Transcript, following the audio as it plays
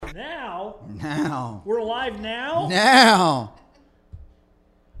now. Now. We're live now? Now.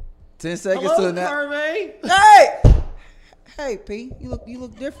 10 seconds Hello, to now. Carme. Hey! Hey, P. You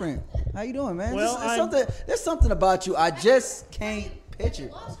look different. How you doing, man? Well, there's something about you. I just can't picture. You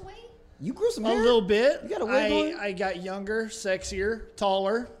lost weight? You grew some A hair? little bit. You got a wig on? I got younger, sexier,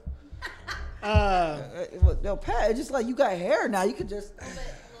 taller. No, Pat, it's just like you got hair now. You could just. A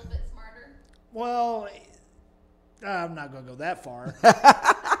little bit smarter. Well, I'm not going to go that far.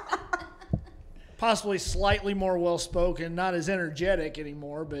 Possibly slightly more well-spoken, not as energetic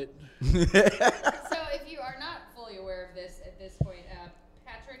anymore, but... So if you are not fully aware of this at this point,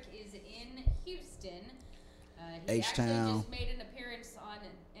 Patrick is in Houston. He H-Town. actually just made an appearance on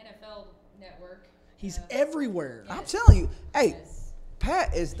NFL Network. He's everywhere. I'm telling you. Hey, Yes.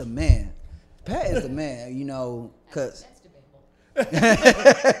 Pat is the man. Pat is the man, you know, because. That's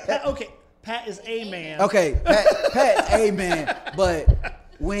debatable. Okay, Pat is a man. Okay, Pat's a man, but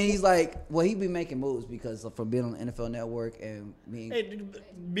when he's like, well, he be making moves because from being on the NFL Network and being. Hey,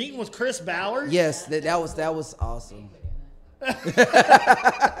 meeting with Chris Ballard? Yes, that was awesome.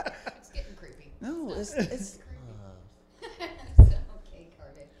 It's getting creepy. No, it's Okay,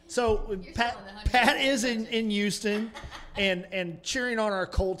 Carvey. So You're Pat, still on the honeymoon Pat phase, is aren't in Houston and cheering on our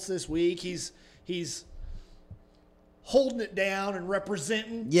Colts this week. He's holding it down and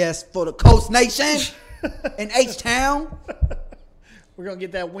representing. yes for the Coast Nation in H-Town, We're gonna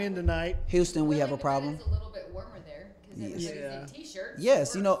get that win tonight. Houston. We Well, have a but problem. It's a little bit warmer there because everybody's Yeah. in t-shirts.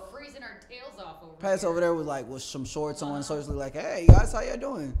 Yes, We're you know- freezing our tails off over Pat's here. over there with some shorts on, so it's like, hey guys, how y'all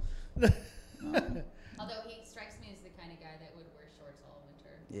doing? Although he strikes me as the kind of guy that would wear shorts all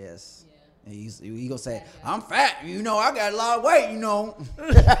winter. Yes. Yeah. And he gonna say, Bad guy. I'm fat, you know, I got a lot of weight, you know.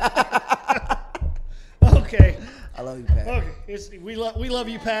 Okay. I love you, Pat. Okay. We love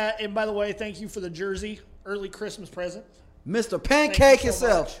you, Pat. And by the way, thank you for the jersey, early Christmas present. Mr. Thank Pancake you so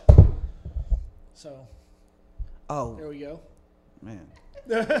himself. much. So there Oh, we go. man.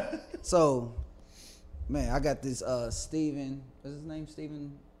 So, man, I got this Steven. What's his name?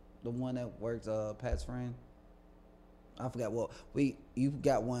 Steven? The one that works Pat's friend? I forgot. Well, you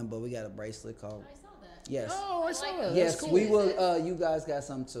got one, but we got a bracelet called. I saw that. Yes. Oh, I saw like that. it. Yes, That's cool. we will. You guys got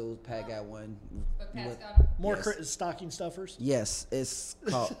some too. Pat got one. But Pat's But- got him. More Yes. stocking stuffers. Yes, it's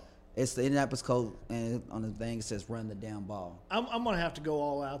called. It's the Indianapolis code, and on the thing it says "Run the damn ball." I'm gonna have to go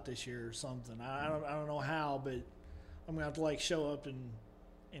all out this year or something. I don't know how, but I'm gonna have to like show up and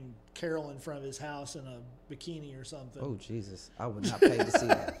Carol in front of his house in a bikini or something. Oh Jesus, I would not pay to see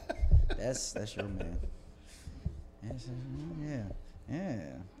that. That's your man. Yeah.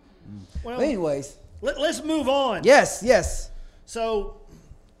 Well, But anyways, let's move on. yes. So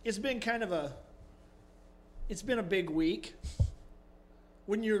it's been a big week.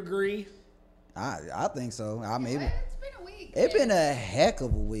 Wouldn't you agree? I think so. I maybe Well, it's been a week. it's been a heck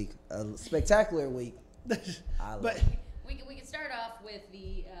of a week, a spectacular week. I love But it. We can start off with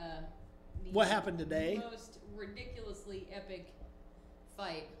the What happened today? Most ridiculously epic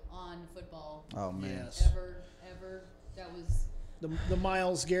fight on football Oh man, Yes. ever. That was the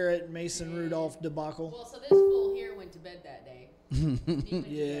Myles Garrett, Mason Rudolph debacle. well. So this fool here went to bed that day. He went to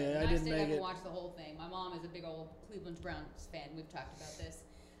Yeah, bed. I And didn't stayed make up it. and watched the whole thing. My mom is a big old Cleveland Browns fan. We've talked about this,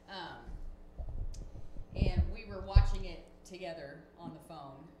 and we were watching it together on the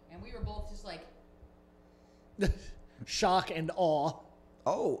phone, and we were both just like, Shock and awe.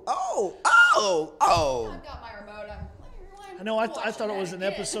 oh. I've got my remote. I know. I thought it was an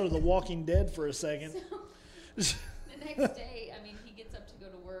episode of The Walking Dead for a second. The next day, I mean, he gets up to go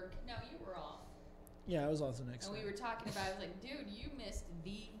to work. No, you were off. Yeah, I was off the next And day. we were talking about it. I was like, dude, you missed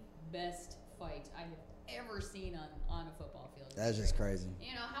the best fight I have ever seen on a football field. That's just crazy.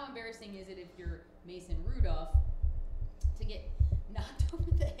 You know, how embarrassing is it if you're Mason Rudolph to get knocked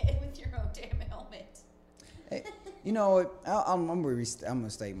over the head with your own damn helmet? Hey, you know what? I'm gonna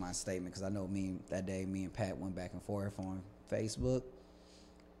state my statement because I know me and Pat went back and forth on Facebook.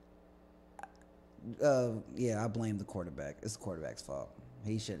 Yeah, I blame the quarterback. It's the quarterback's fault.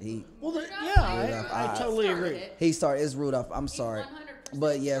 He Well, Rudolph, yeah, I Rudolph, totally started agree. it. he started. It's Rudolph. I'm He sorry, 100%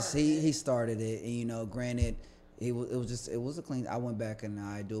 but yes, started it. he started it. And you know, granted, it was a clean. I went back and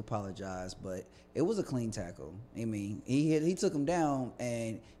I do apologize, but it was a clean tackle. I mean, he took him down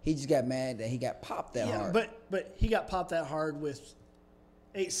and he just got mad that he got popped that Yeah, hard. but he got popped that hard with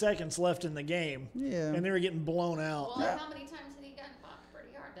 8 seconds left in the game. Yeah. And they were getting blown out. Well, how many times had he gotten popped pretty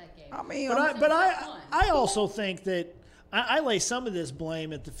hard that game? I mean, But I also think that I lay some of this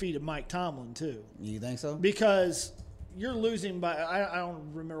blame at the feet of Mike Tomlin too, you think so? because you're losing by I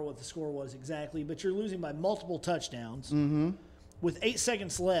don't remember what the score was exactly, but you're losing by multiple touchdowns with 8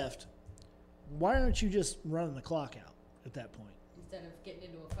 seconds left. Why aren't you just running the clock out at that point? Instead of getting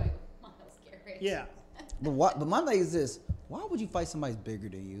into a fight with Miles Yeah. But what? But my thing is this: why would you fight somebody bigger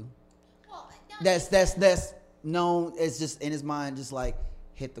than you? Well, no, That's known. It's just in his mind, just like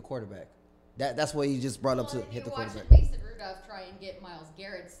hit the quarterback. That's what he just brought up to and hit the you're watching quarterback. Mason Rudolph try and get Myles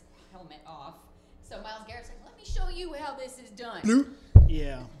Garrett's helmet off. So Myles Garrett's like, let me show you how this is done.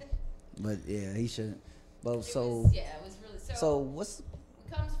 Yeah. But yeah, he shouldn't. But It so was really so what's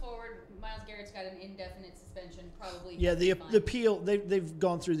comes forward. Myles Garrett's got an indefinite suspension, probably. Yeah, he'll the be fine. appeal, they've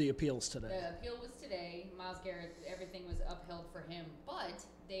gone through the appeals today. The appeal was today. Myles Garrett, everything was upheld for him, but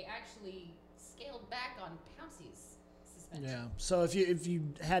they actually scaled back on Pouncey's suspension. Yeah. So if you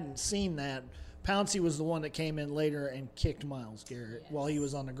hadn't seen that, Pouncey was the one that came in later and kicked Myles Garrett while he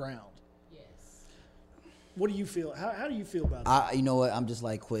was on the ground. Yes. What do you feel? How do you feel about that? you know what? I'm just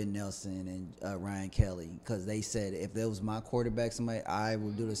like Quentin Nelson and Ryan Kelly because they said if there was my quarterback, somebody I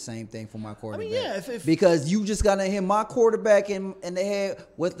would do the same thing for my quarterback. yeah, if because you just gotta hit my quarterback in the head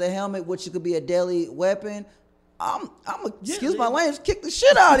with the helmet, which could be a deadly weapon. I'm excuse my language, kick the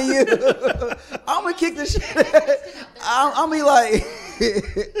shit out of you. I'm gonna kick the shit. I'll be like,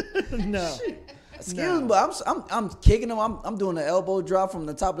 No. excuse me, but I'm kicking him. I'm doing an elbow drop from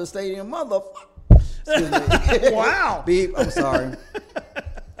the top of the stadium, motherfucker. Excuse me. Wow. Beep. I'm sorry.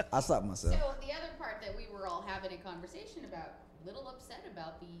 I stopped myself. So the other part that we were all having a conversation about, little upset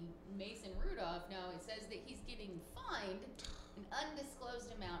about the Mason Rudolph. Now it says that he's getting fined an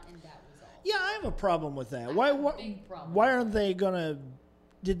undisclosed amount, and that was all. Yeah, I have a problem with that. I Why? have a Why, big problem why with aren't they gonna?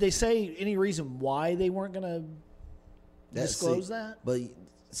 Did they say any reason why they weren't gonna disclose that? But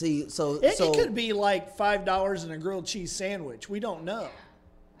see, It could be like $5 and a grilled cheese sandwich. We don't know.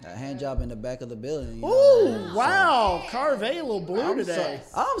 a hand job in the back of the building. You know? Oh wow, Carve a little blue I'm today.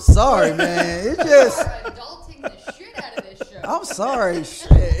 I'm sorry, man. It just. You are adulting the shit out of this show. I'm sorry.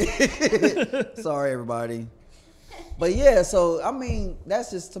 Shit. Sorry, everybody. But yeah, so I mean, that's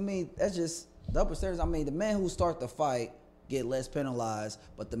just to me. That's just double standards. I mean, the man who start the fight get less penalized,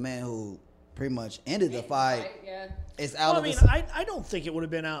 but the man who pretty much ended the fight Yeah. is out Well, I of mean, the. I don't think it would have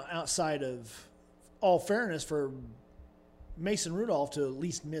been outside of all fairness for Mason Rudolph to at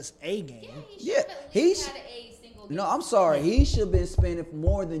least miss a game. Yeah, Yeah, he he's- should have at least had a single game. No, I'm sorry. He should have been spending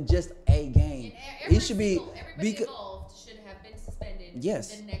more than just a game. And He should be everybody because involved should have been suspended.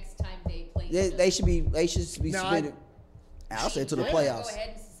 Yes. The next time they play. they should be No, suspended. I'll say to the Go playoffs. ahead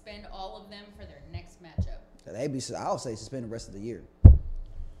and suspend all of them for their next matchup. I'll say suspend the rest of the year.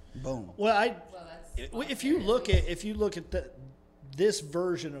 Boom. Well, Well, that's if you look at this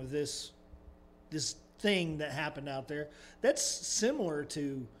version of this thing that happened out there, that's similar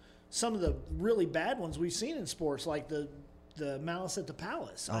to some of the really bad ones we've seen in sports, like the Malice at the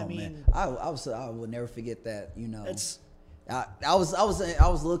Palace. Oh I mean, man, I will never forget that. You know, it's I was a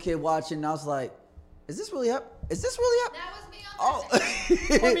little kid watching. And I was like, is this really up? Is this really up? that was me on Oh,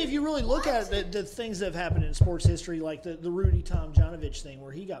 Thursday. well, I mean, if you really look at it, the things that have happened in sports history, like the Rudy Tomjanovich thing,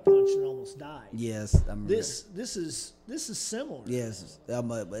 where he got punched and almost died. yes, I remember. This is similar. Yes,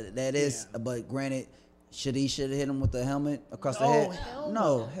 but that is. Yeah. But granted, should have hit him with the helmet across the Oh, head? hell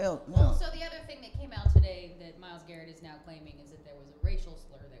no, no. hell Well, no. so the other thing that came out today that Myles Garrett is now claiming is that there was a racial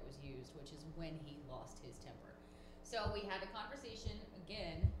slur that was used, which is when he lost his temper. So we had a conversation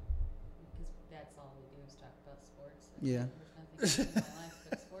again, because that's all we do is talk about sports. Yeah. There's nothing else in my life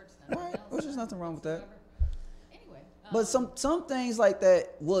but sports. Nothing Right. else Well, there's nothing wrong with that. whatsoever. Anyway. But some things like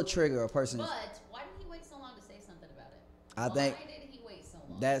that will trigger a person. But why did he wait so long to say something about it? I think Why did he wait so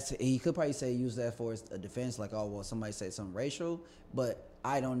long? he could probably use that for a defense, like, oh well, somebody said something racial, but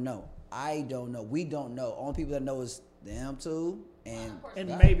I don't know. We don't know. Only people that know is them two and Of course, And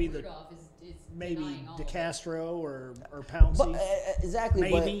Mason maybe Rudolph is maybe denying all of it. DeCastro or Pouncey. But exactly,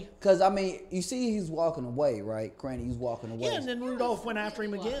 Maybe. because I mean, you see, he's walking away, right? Granted, he's walking away. yeah, and then Rudolph went after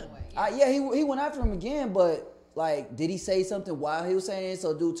him Completely again. walked away, Yeah, he went after him again, but like, did he say something while he was saying it?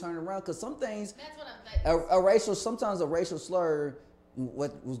 So dude turned around because some things, That's what I'm. sometimes a racial slur.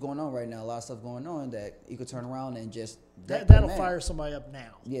 What was going on right now? A lot of stuff going on that you could turn around and just That'll man. fire somebody up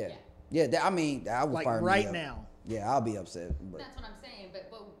now. Yeah, Yeah. I mean, that would Like fire me right up. now. Yeah, I'll be upset. But That's what I'm saying.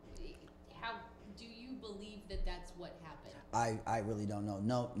 But how do you believe that that's what happened? I really don't know.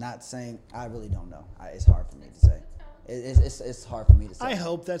 No, not saying. I really don't know. It's hard for me to say. It's hard for me to say. I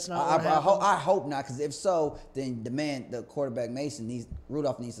hope that's not what I happened. hope not, because if so, then the quarterback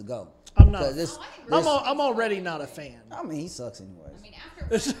Rudolph needs to go. I'm not. 'Cause this- Oh, I agree. I'm already not a fan. I mean, he sucks anyways. I mean,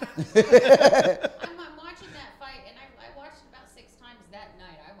 I'm watching that fight, and I watched it about 6 times that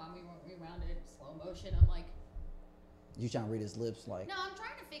night. We rewound it in slow motion. I'm like, You trying to read his lips like? no, I'm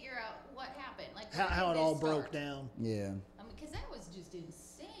trying to figure out what happened. Like How when it did all this broke start? down. Yeah. I mean, because that was just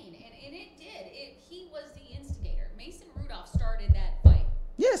insane, and it did. He was the instigator. Mason Rudolph started that fight.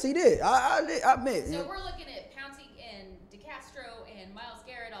 Yes, he did. I admit. So we're looking at Pouncey and DeCastro and Miles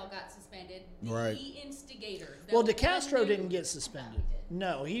Garrett all got suspended. The Right. instigator. the Well, one DeCastro who- didn't get suspended.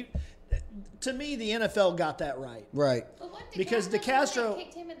 No, he didn't. No, to me, the NFL got that right. Right. But what, Because DeCastro the one DeCastro- that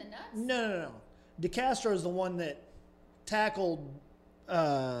kicked him in the nuts? No. DeCastro is the one that tackled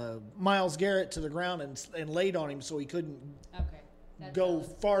Miles Garrett to the ground and laid on him so he couldn't Okay. That's go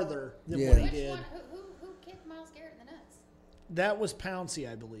valid. farther than Yeah. what he Which did. one? Who kicked Miles Garrett in the nuts? That was Pouncey,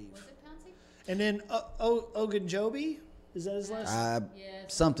 I believe. Was it Pouncey? And then Ogunjobi, is that his last?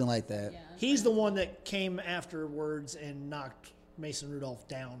 Yes. Something like that. Yeah. He's the one that came afterwards and knocked Mason Rudolph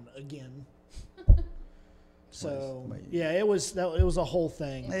down again. So yeah, it was a whole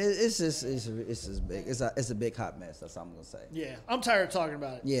thing. It's just big. It's a big hot mess. That's all I'm gonna say. Yeah, I'm tired of talking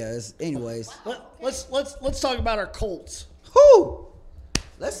about it. Yeah. Anyways. Let's talk about our Colts. Whoo!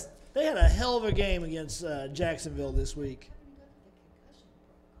 Let's. They had a hell of a game against Jacksonville this week.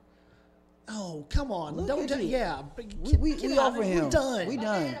 Oh, come on! Look Don't at you. yeah. We Get out of offer it. him. We're done. We Okay,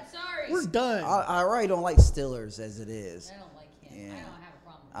 done. I'm sorry. We're done. I already don't like Steelers as it is. I don't like him. Yeah. I don't have a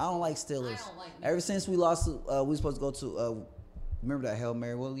problem with I don't like Steelers. I don't like Ever since we lost, we were supposed to go to. Remember that Hail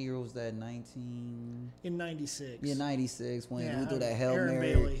Mary? What year was that? 19. In '96. Yeah, 96 when Yeah, we threw that Hail Aaron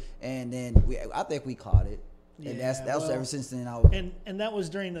Mary, Bailey. and then I think we caught it. And Yeah, that was well, ever since then. And that was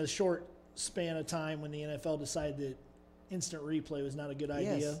during the short span of time when the NFL decided that instant replay was not a good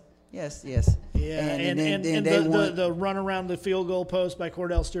idea. Yes. Yeah, and then they won. the run around the field goal post by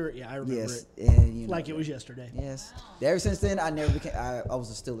Cordell Stewart. Yeah, I remember Yes, it and you know, like it was yesterday. Yes. Ever since then, I never became. I was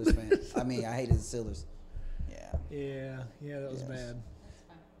a Steelers fan. I mean, I hated the Steelers. Yeah. Yeah, that was Yes. bad. That's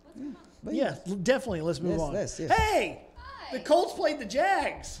fine. Let's move on. But Yeah, definitely. Let's move on. yes. Hey, Hi. the Colts played the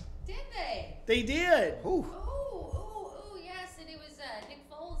Jags. Did they? They did. Ooh. Ooh, yes, and it was Nick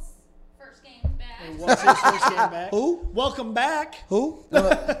Foles' first game back. It was his first game back. Who? Welcome back. Who?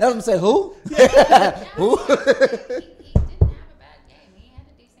 That was say who? Who? He didn't have a bad game. He had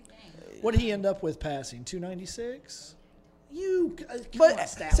a decent game. What did he end up with passing? 296. You. Come But on,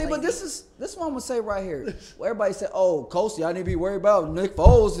 stat see, but lady. this one I'm gonna say right here. Where everybody said, "Oh, Coasty, I need to be worried about Nick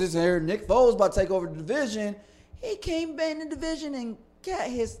Foles is here. Nick Foles about to take over the division." He came back in the division and got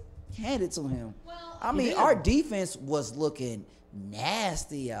his handed to him. Well, I mean, did. our defense was looking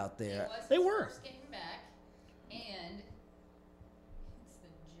nasty out it there. was They his were. first game back, and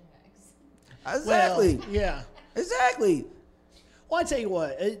it's the Jags. Exactly. Well, yeah. Exactly. Well, I tell you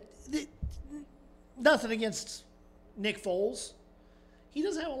what. Nothing against Nick Foles. He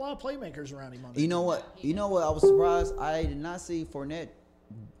doesn't have a lot of playmakers around him. On You know what? You know what? I was surprised. I did not see Fournette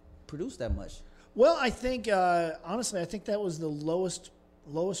produce that much. Well, I think honestly, I think that was the lowest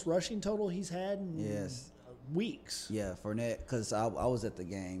rushing total he's had in Yes. weeks. Yeah, Fournette, because I was at the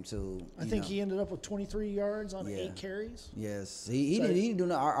game too. I think he ended up with 23 yards on 8 carries. Yes, he So- didn't do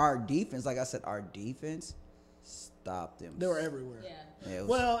no. Our defense, like I said, our defense stopped them. They were everywhere. Yeah. Yeah, it was-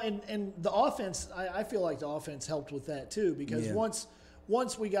 Well, and the offense, I feel like the offense helped with that too because Yeah.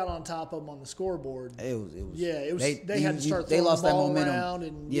 once we got on top of them on the scoreboard, it was. they had to start They throwing lost the that ball momentum. around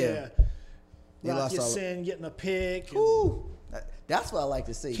and Yeah. They Rock lost all- Ya-Sin getting a pick. and Ooh, that's what I like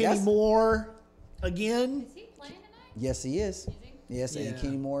to see. Kenny That's- Moore again. Is he playing tonight? Yes, he is. Is he? Yes, and Yeah.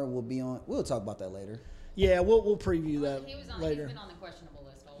 Kenny Moore will be on. We'll talk about that later. Yeah, we'll preview Well, that he was on. later. He's been on the questionable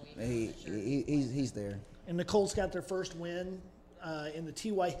list all week. He's there. And the Colts got their first win in the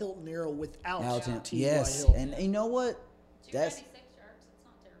T.Y. Hilton era without Alton, T.Y. yes, Hilton. and you know what? That's 296 yards. It's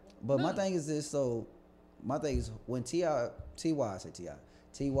not terrible. But my No. thing is this. So my thing is when Ty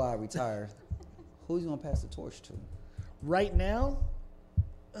retire, who's gonna pass the torch to? Right now,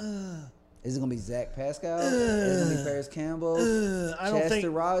 Is it gonna be Zach Pascal? Is it gonna be Paris Campbell? I don't Chester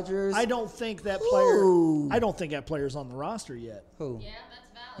think Rogers? I don't think that player. Ooh. I don't think that player's on the roster yet. Who? Yeah,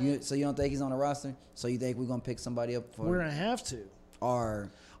 that's valid. So you don't think he's on the roster? So you think we're gonna pick somebody up for We're gonna have to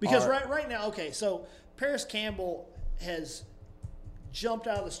our because our- right now, okay. So Paris Campbell has jumped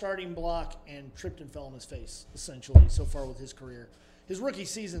out of the starting block and tripped and fell on his face essentially so far with his career. His rookie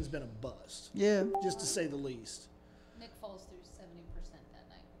season's been a bust, Yeah. just to say the least. Nick Foles threw 70% that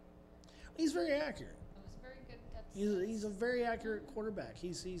night. He's very accurate. It was very good. That's, He's a very accurate quarterback.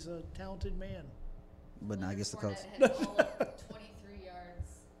 He's a talented man. But not against the Fournette Colts. had all of 23 yards,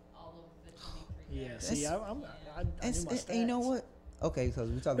 all of the 23 Yeah. yards. See, I knew my And stats. you know what? Okay, because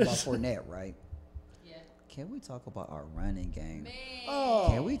we're talking about Fournette, right? Yeah. Can we talk about our running game? Man. Oh,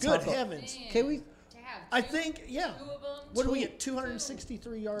 Can we good talk about- heavens! Man. Can we? To have I two- think, yeah. two of them. What do we get?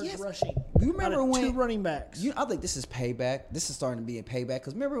 263 yards Yes. rushing. You remember out of when- two running backs? I think this is payback. This is starting to be a payback.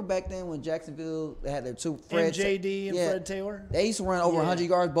 Because remember back then when Jacksonville they had their two Fred MJD and yeah, Fred Taylor. They used to run over Yeah. 100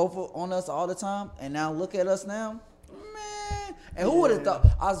 yards both on us all the time. And now look at us now. Man. And who would have thought?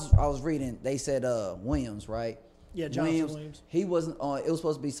 I was reading. They said Williams, right? Yeah, Jonathan Williams. He wasn't on. It was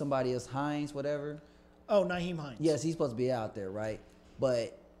supposed to be somebody else, Hines, whatever. Oh, Nyheim Hines. Yes, he's supposed to be out there, right?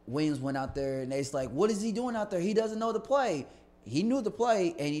 But Williams went out there, and they's like, "What is he doing out there? He doesn't know the play." He knew the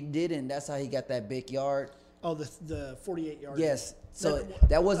play, and he didn't. That's how he got that big yard. Oh, the 48-yard. Yes. So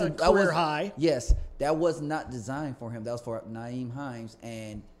that wasn't career high. Yes, that was not designed for him. That was for Nyheim Hines,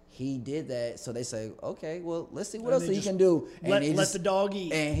 and he did that. So they say, okay, well, let's see what else he can do. And let the dog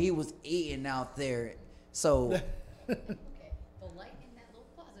eat. And he was eating out there. So Okay, the light in that little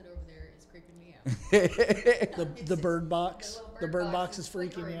closet over there is creeping me out. the bird box. The The bird box is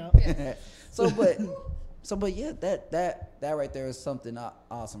freaking flickering. me out. Yeah. but yeah, that right there is something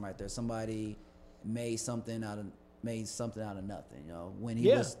awesome right there. Somebody made something out of nothing, you know, when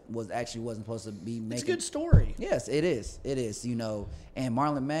he wasn't supposed to be making. It's a good story. Yes, it is, you know. And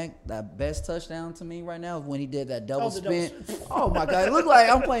Marlon Mack, that best touchdown to me right now is when he did that double spin. Oh my God, it looked like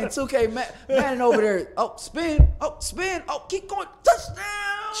I'm playing 2K Madden over there. Oh, spin, keep going, touchdown.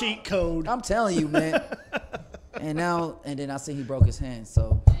 Cheat code. I'm telling you, man. and then I see he broke his hand,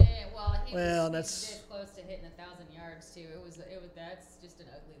 so. Yeah, he was that's this close to hitting 1,000 yards too. It was that's just an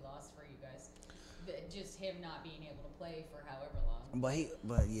ugly loss for you guys. Just him not being able to play for however long.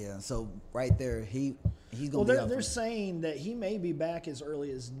 But yeah. So right there, he's gonna. Well, they're saying that he may be back as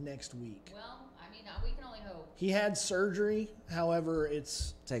early as next week. Well, I mean, we can only hope. He had surgery, however,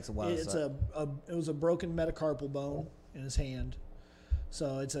 takes a while. It was a broken metacarpal bone in his hand,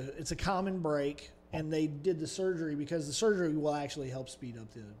 so it's a common break, and they did the surgery because the surgery will actually help speed up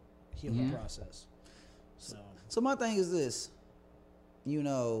the healing process. So my thing is this, you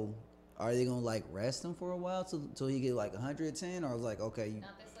know. Are they gonna like rest him for a while till he get like 110, or like okay?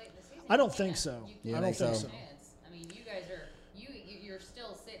 Not this late in the season. I don't think so. Yeah, I don't think so. I mean, you guys are you're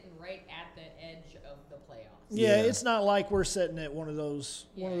still sitting right at the edge of the playoffs. Yeah, it's not like we're sitting at one of those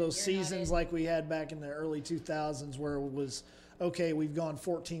you're seasons like we had back in the early 2000s where it was okay. We've gone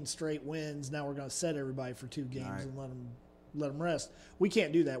 14 straight wins. Now we're going to set everybody for 2 games and let them rest. We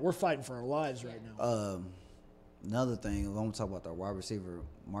can't do that. We're fighting for our lives right now. Another thing, I'm gonna talk about the wide receiver,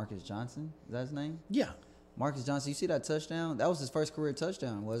 Marcus Johnson. Is that his name? Yeah. Marcus Johnson. You see that touchdown? That was his first career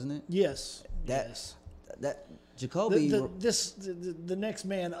touchdown, wasn't it? Yes. That Jacoby. The next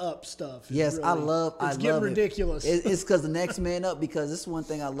man up stuff. Yes, really, I love. It's getting ridiculous. It's because the next man up. Because this is one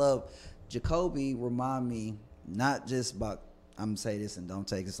thing I love. Jacoby remind me not just about. I'm gonna say this and don't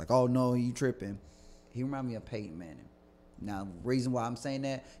take this like, oh no, you tripping. He remind me of Peyton Manning. Now, the reason why I'm saying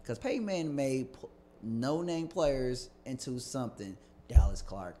that because Peyton Manning made no-name players into something. Dallas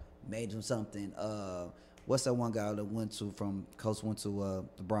Clark made him something. What's that one guy that went to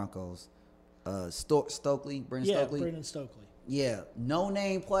the Broncos? Stokely, Brendan Stokely. Yeah, Brendan Stokely. Yeah,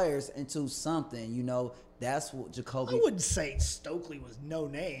 no-name players into something. You know, that's what Jacoby. I wouldn't say Stokely was no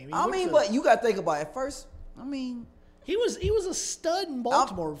name. But you got to think about it. At first, he was a stud in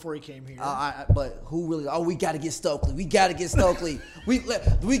Baltimore before he came here. But who really? Oh, we got to get Stokely. We got to get Stokely. we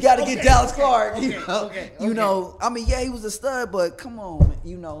got to get Dallas Clark. You know. He was a stud, but come on,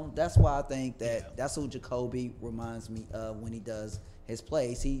 you know. That's why I think that's who Jacoby reminds me of when he does his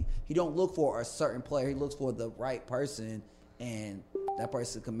plays. He don't look for a certain player. He looks for the right person, and that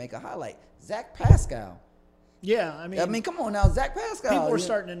person can make a highlight. Zach Pascal. Yeah, come on now, Zach Pascal. People are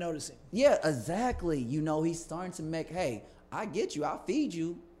starting to notice him. Yeah, exactly. You know, he's starting to make. Hey, I get you. I'll feed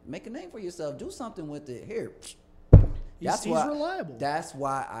you. Make a name for yourself. Do something with it. Here. He's reliable. That's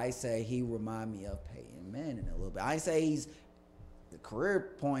why I say he remind me of Peyton Manning a little bit. I say he's the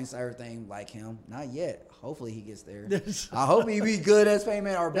career points, everything like him. Not yet. Hopefully he gets there. I hope he be good as Peyton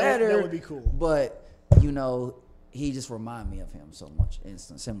Manning or better. That would be cool. But you know, he just remind me of him so much in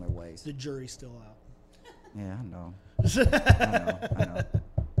similar ways. The jury's still out. Yeah, I know. I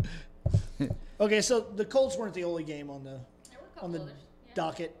know. Okay, so the Colts weren't the only game on the others.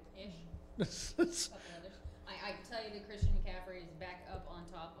 docket. Ish. Couple others. I can tell you that Christian McCaffrey is back up on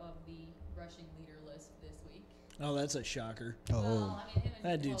top of the rushing leader list this week. Oh, that's a shocker. Well,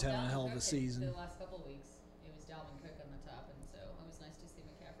 That dude's having a Dalvin hell of a Cook season. The last couple of weeks, it was Dalvin Cook on the top, and so it was nice to see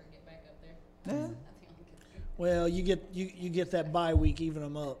McCaffrey get back up there. Yeah. That's the only good thing. Well, you get that bye week, even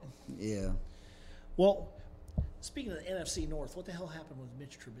them up. Yeah. Well, speaking of the NFC North, what the hell happened with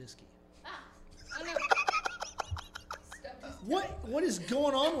Mitch Trubisky? I know. What is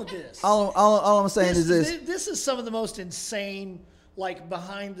going on with this? All I'm saying is this. This is some of the most insane, like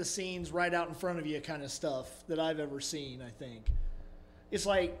behind the scenes, right out in front of you kind of stuff that I've ever seen. I think it's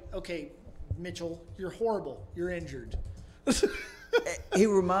like, okay, Mitchell, you're horrible. You're injured. He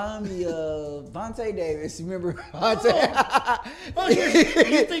remind me of Vontae Davis. You remember Vontae?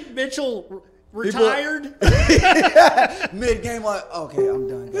 You think Mitchell retired. Mid game, like, okay, I'm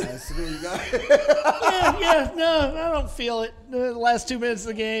done, guys. Here you go. No, I don't feel it. The last 2 minutes of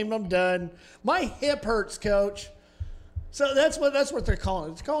the game, I'm done. My hip hurts, coach. So that's what they're calling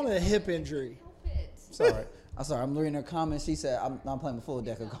it. It's calling it a hip injury. Help it. Sorry. I'm sorry. I'm reading her comments. She said, I'm playing a full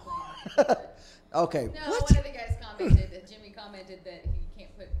deck of cards. Okay. No, What? one of the guys commented that Jimmy commented that he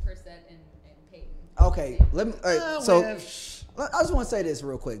can't put Brissett and Peyton. Okay. Let me. All right, so man, I just want to say this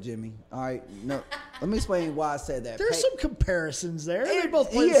real quick, Jimmy. All right. No. Let me explain why I said that. there's some comparisons there. They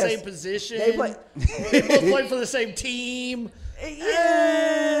both play Yes. the same position. They play. They both play for the same team.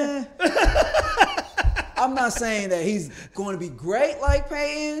 Yeah. I'm not saying that he's going to be great like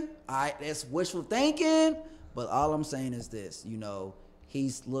Peyton. That's wishful thinking. But all I'm saying is this,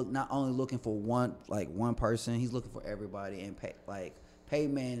 he's not only looking for one person, he's looking for everybody. And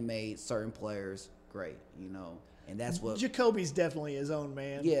Peyton Manning made certain players great, and that's what. Jacoby's definitely his own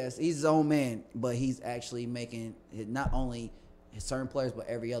man. Yes, he's his own man, but he's actually making not only his certain players, but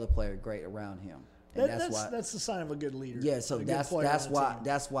every other player great around him. And That's the sign of a good leader. Yeah, so a good that's player on the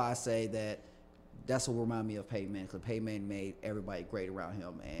team. why I say that. That's what remind me of Peyton Manning, because Peyton Manning made everybody great around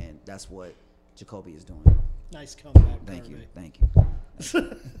him, and that's what Jacoby is doing. Nice comeback. Thank Garvey.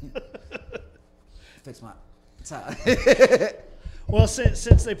 you. Fix my tie. Well,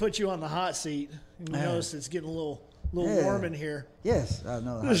 since they put you on the hot seat, you Yeah. notice it's getting a little Yeah. warm in here. Yes, I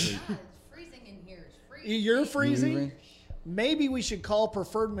know. God, it's freezing in here. It's freezing. You're freezing. Freezing. Maybe we should call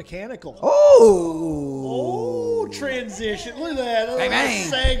Preferred Mechanical. Oh, Transition. Look at that. Look Bang, at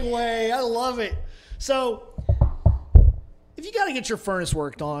that bang. segue. I love it. So, if you got to get your furnace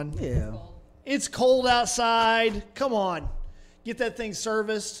worked on, yeah. it's cold outside. Come on. Get that thing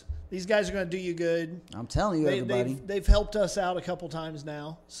serviced. These guys are going to do you good. I'm telling you, everybody. They've helped us out a couple times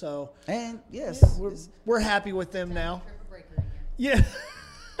now. So, And yes, we're happy with them now. Trip a breaker in here. Yeah.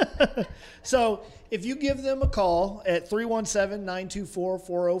 So if you give them a call at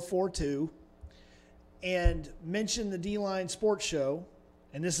 317-924-4042 and mention the D-Line Sports Show,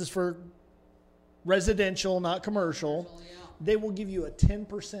 and this is for residential, not commercial, Commercial, yeah. they will give you a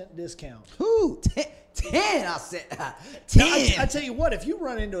 10% discount. Ooh, 10. I said 10. Now, I tell you what, if you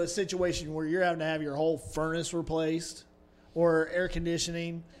run into a situation where you're having to have your whole furnace replaced or air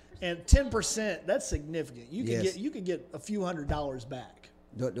conditioning, and 10%, that's significant. You can Yes. you could get a few $100s back.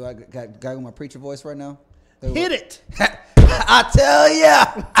 Do I got my preacher voice right now? Hit it. I tell ya,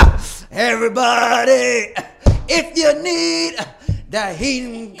 everybody, if you need that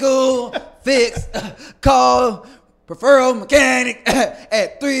heating cool fix, call Preferred Mechanic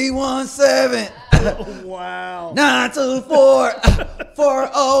at 317 Wow.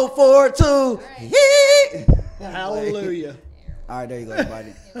 924-4042. Hallelujah. All right, there you go,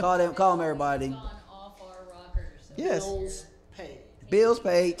 everybody. Call them, everybody. On off our rockers. Yes. Bills paid. Bills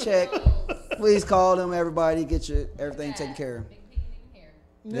paid, check. Please call them, everybody. Get your everything taken care of. Big picking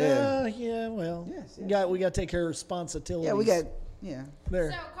in here. Yeah, well, Yes, we got to take care of responsibilities. Yeah, we got, yeah.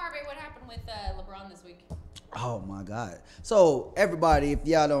 there. So, Carvey, what happened with LeBron this week? Oh my God! So everybody, if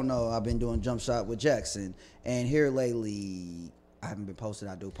y'all don't know, I've been doing jump shot with Jackson, and here lately I haven't been posting.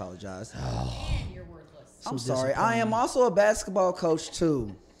 I do apologize. And you're worthless. I'm sorry. I am also a basketball coach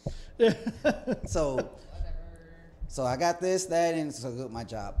too. So Whatever. I got this, that, and so good my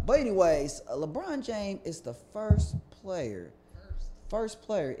job. But anyways, LeBron James is the first player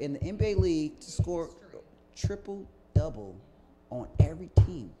in the NBA league to score triple double on every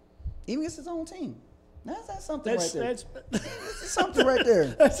team, even against his own team. That's something right there. That's something right there.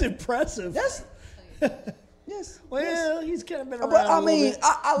 That's impressive. Yes. Yes. Well, he's kind of been around. But I a little mean, bit.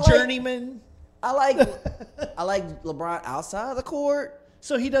 I like Journeyman. I like LeBron outside of the court.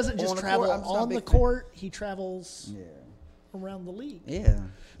 So he doesn't just On the travel court, I'm just not a on the big fan. court. He travels Yeah. around the league. Yeah.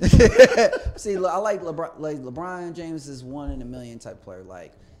 See, I like LeBron. Like LeBron James is one in a million type player.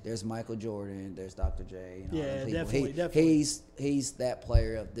 Like there's Michael Jordan, there's Dr. J. And all Yeah, them people. definitely. He's that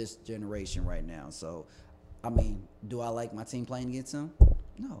player of this generation right now. So, I mean, do I like my team playing against him?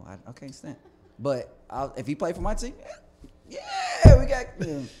 No, I can't stand. But if he played for my team, yeah, we got.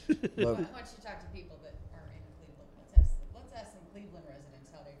 Yeah. But, Why don't you talk to people that are in Cleveland? Let's ask some Cleveland residents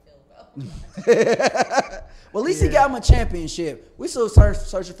how they feel about. well, at least he got him a championship. We still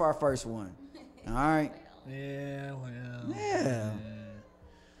searching for our first one. All right. Yeah, well. Yeah.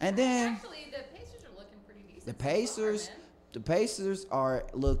 And then Actually, the Pacers are looking pretty decent. the so far, Pacers, man. the Pacers are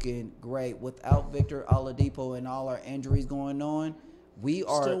looking great without Victor Oladipo and all our injuries going on. We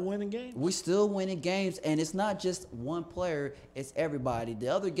are Still winning games. We still winning games, and it's not just one player; it's everybody. The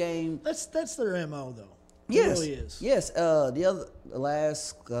other game, That's their MO though. yes, It really is. yes. The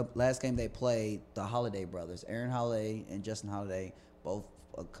last game they played, the Holiday brothers, Aaron Holiday and Justin Holiday, both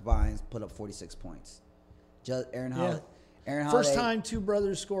combined put up 46 points. Just Aaron Holiday. Aaron First Holiday, time two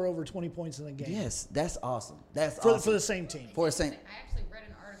brothers score over 20 points in a game. Yes, that's awesome. That's For awesome. the same team. For the same. I actually read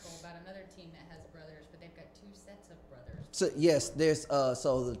an article about another team that has brothers, but they've got 2 sets of brothers. So yes, there's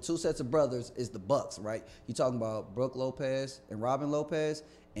so the 2 sets of brothers is the Bucks, right? You talking about Brooke Lopez and Robin Lopez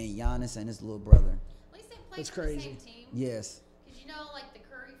and Giannis and his little brother. At least they play That's for crazy. the same team. Yes. Because like the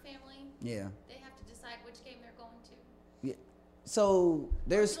Curry family, Yeah. they have to decide which game they're going to. Yeah. So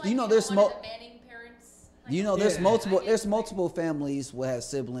there's Like, there's one of the Manning parents. Like, there's Yeah. multiple families will have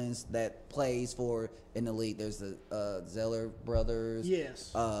siblings that plays for in the league. There's the Zeller brothers.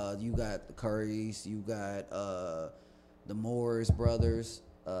 Yes. You got the Currys. You got the Moores brothers.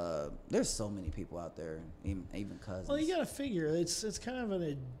 There's so many people out there, even cousins. Well, you got to figure it's kind of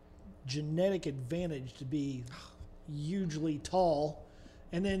a genetic advantage to be hugely tall,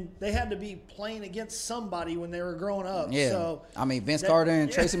 and then they had to be playing against somebody when they were growing up. Yeah. So I mean, Vince that- Carter and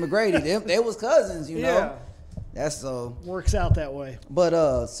yeah. Tracy McGrady, they was cousins, you yeah, know. That's so. works out that way.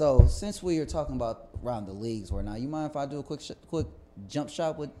 But so since we are talking about around the leagues right now, you mind if I do a quick jump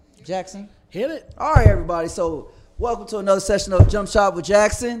shot with Jackson? Hit it. All right, everybody. So welcome to another session of Jump Shot with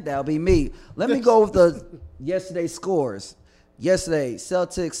Jackson. That'll be me. Let me go with the yesterday's scores. Yesterday,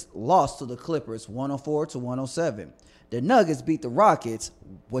 Celtics lost to the Clippers 104-107. The Nuggets beat the Rockets,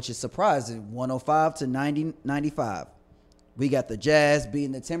 which is surprising, 105-95. We got the Jazz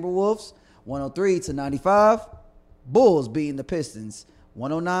beating the Timberwolves 103-95. Bulls beating the Pistons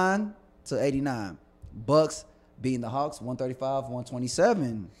 109-89. Bucks beating the Hawks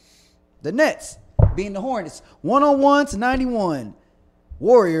 135-127. The Nets beating the Hornets 101-91.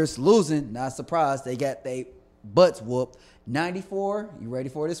 Warriors losing, not surprised. They got their butts whooped 94. You ready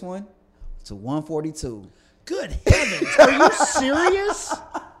for this one? To 142. Good heavens! Are you serious?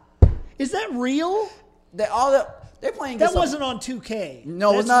 Is that real? They're playing. That against wasn't on 2K.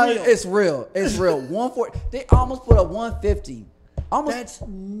 No, it's That's not. real. It's real. It's real. 140. They almost put up 150. Almost That's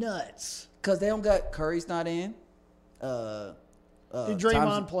nuts. because they don't got Curry's not in. Did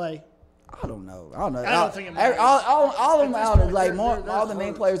Draymond play? I don't know. I don't know. I don't think it matters. All of them At this out. point, Like they're all the main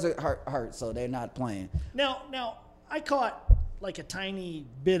hurt. players are hurt, so they're not playing. Now, I caught like a tiny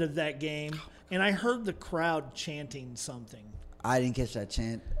bit of that game, and I heard the crowd chanting something. I didn't catch that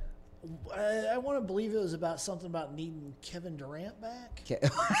chant. I want to believe it was about something about needing Kevin Durant back.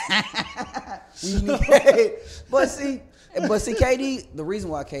 but see, KD. The reason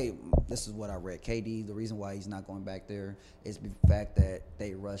why this is what I read. KD. The reason why he's not going back there is the fact that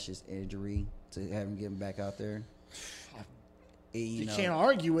they rushed his injury to have him get back out there. You know, can't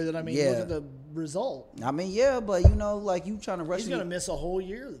argue with it. I mean, Yeah. look at the result. I mean, yeah, but like you trying to rush He's him going to miss a whole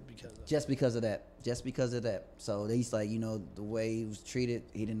year because of it. just because of that. Just because of that. So he's like, the way he was treated,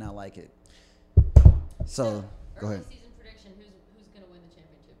 he did not like it. So go early ahead. season prediction: who's going to win the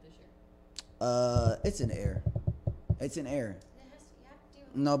championship this year? It's in the air. It's in the air. You have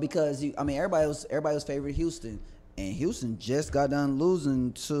to do. No, because everybody was favored Houston, and Houston just got done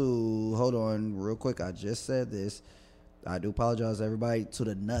losing to. Hold on, real quick. I just said this. I do apologize, everybody, to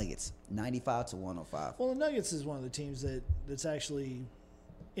the Nuggets, 95-105. Well, the Nuggets is one of the teams that's actually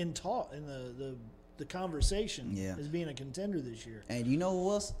in the conversation Yeah. as being a contender this year. And you know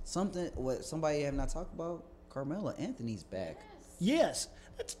who else? What somebody have not talked about? Carmelo Anthony's back. Yes,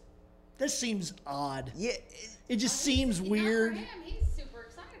 that seems odd. Yeah, It just seems weird. For him, he's super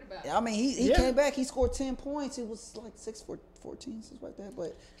excited about it. I mean, he Yeah. came back. He scored 10 points. It was like 6 for 14, something like that.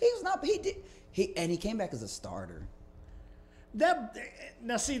 But he was not. He came back as a starter.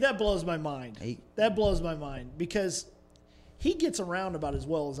 That blows my mind. That blows my mind because he gets around about as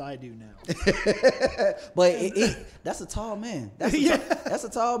well as I do now. But that's a tall man. That's a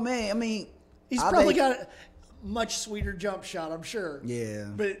tall man. I mean, He's probably got a much sweeter jump shot, I'm sure. Yeah,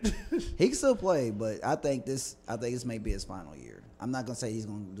 But he can still play. But I think this may be his final year. I'm not gonna say he's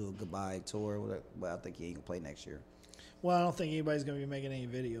gonna do a goodbye tour, or whatever, but I think he ain't gonna play next year. well, I don't think anybody's going to be making any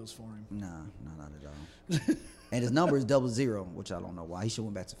videos for him. Nah, not at all. And his number is 00, which I don't know why. He should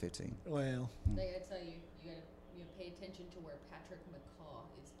went back to 15. Well, They gotta tell you, you gotta pay attention to where Patrick McCaw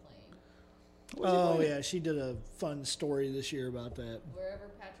is playing. oh yeah, she did a fun story this year about that. Wherever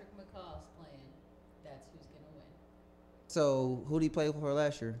Patrick McCaw is playing, that's who's gonna win. So who did he play for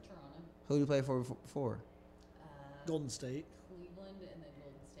last year? Toronto, Who did he play for before? Golden State, Cleveland, and then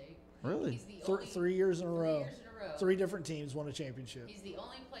Golden State. Really? He's the only, 3 years in a row. 3 years in a row. 3 different teams won a championship, He's the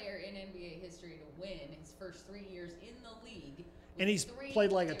only player in NBA history to win his first 3 years in the league. with and he's 3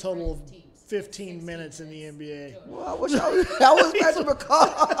 played like a total of different teams. 15 16 minutes in the NBA. total. Well, I wish I was Patrick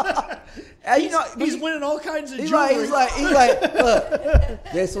McCaw. And He's winning all kinds of He's jewelry. like, look,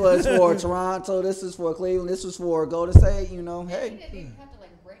 this was for Toronto, this is for Cleveland, this was for Golden State, He hey. didn't have to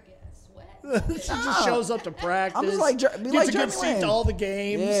She just shows up to practice. I'm just like, be gets like a Jeremy good seat Lin. to all the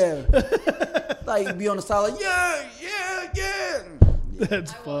games. Yeah. Like be on the side like, yeah.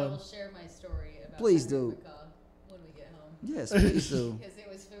 That's I fun. will share my story about Please Patrick do. McCaw when we get home. Yes, please do. Because it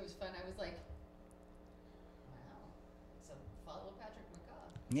was fun. I was like, wow. So follow Patrick McCaw.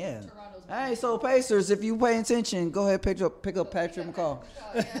 Yeah. Toronto's Hey, so Pacers, if you pay attention, go ahead pick up Patrick McCaw.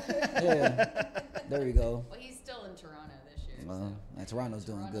 Yeah. Yeah. There you go. Well, he's still in Toronto this year. Well, and Toronto's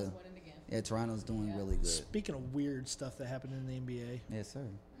doing Toronto's good. winning again. Yeah, Toronto's doing Yeah. really good. Speaking of weird stuff that happened in the NBA, Yes, sir.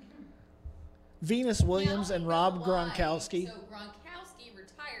 Venus Williams Now and we Rob know why. Gronkowski So Gronkowski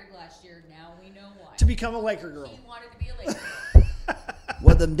retired last year. Now we know why. to become a Laker girl. He wanted to be a Laker.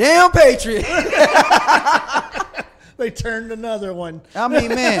 With them damn Patriots. They turned another one. I mean,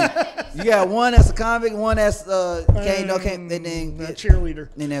 man, you got one that's a convict, one that's can't, they didn't A get, cheerleader.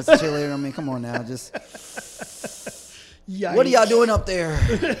 then that's a cheerleader. I mean, come on now, just Yikes. what are y'all doing up there?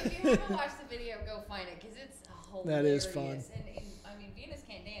 If you haven't watched the video, go find it because it's hilarious. That is fun. And I mean, Venus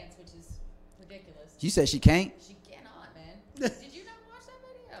can't dance, which is ridiculous. You said she can't. She cannot, man. Did you not watch that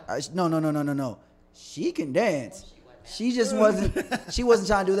video? No. She can dance. Well, she wasn't She just wasn't. She wasn't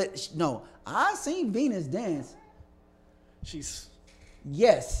trying to do that. No, I seen Venus dance. She's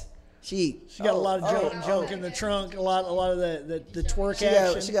Yes, she got a lot of oh. joke in the trunk. A lot of the twerk She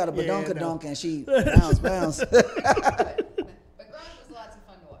action. got a Yeah, badonka no. dunk and she bounce. But Gronk was lots of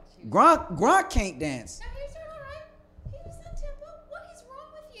fun to watch. He was, Gronk can't dance. now he's doing all right. He was on tempo. What is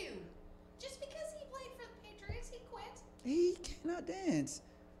wrong with you? Just because he played for the Patriots, he quit. He cannot dance.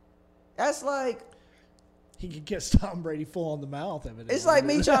 That's like He could get Tom Brady full on the mouth. Evidently. it's like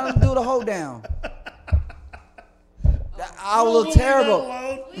me trying to do the hold down. I would look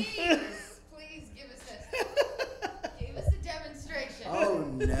terrible. Please give us a demonstration. Oh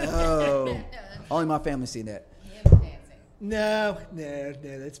no! Only my family seen that. Him dancing. No,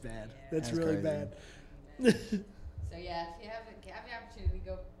 that's bad. That's That's really crazy. bad. So yeah, if you have the opportunity,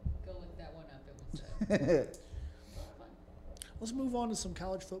 go look that one up. It was a lot of fun. Let's move on to some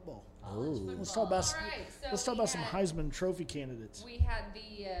college football. College Ooh. Let's football. talk about All right, so let's talk we about some had- Heisman Trophy candidates. We had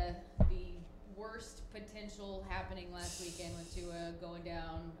the worst potential happening last weekend with Tua going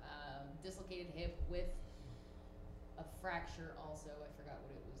down, dislocated hip with a fracture. Also, I forgot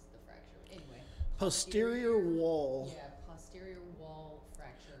what it was. The fracture. Anyway. Posterior wall Yeah, posterior wall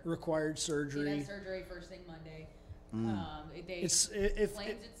fracture. required He surgery. had surgery first thing Monday. They It's if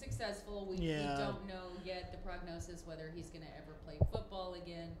claims it's successful. We Yeah. don't know yet the prognosis whether he's going to ever play football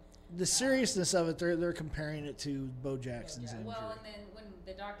again. the seriousness of it, they're comparing it to Bo Jackson's injury. Well, and then when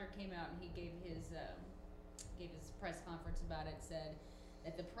the doctor came out and he gave his press conference about it, said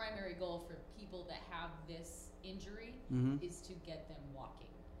that the primary goal for people that have this injury is to get them walking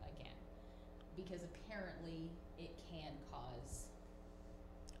again, because apparently it can cause.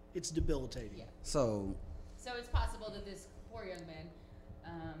 It's debilitating. Yeah. So So it's possible that this poor young man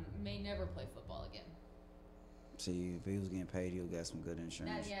may never play football again. see, if he was getting paid, he'll get some good That,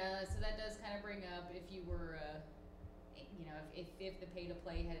 insurance. yeah, so that does kind of bring up if you were, if the pay to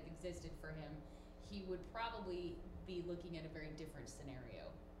play had existed for him, he would probably be looking at a very different scenario.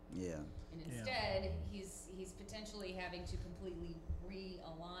 Yeah. And Yeah. instead, he's potentially having to completely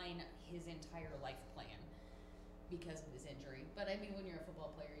realign his entire life plan because of his injury. But I mean, when you're a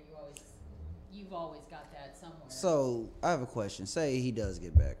football player, you've always got that somewhere. So I have a question. Say he does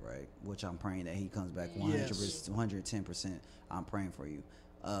get back, right? Which I'm praying that he comes back Yes. 110%. I'm praying for you.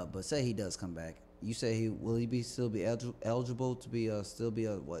 But say he does come back. You say will he still be eligible to be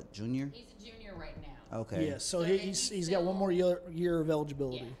what, junior? He's a junior right now. Okay. Yeah, so So then he's got one more year of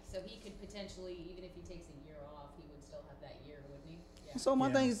eligibility. Yeah, so he could potentially, even if he takes a year off, he would still have that year, wouldn't he? Yeah. So my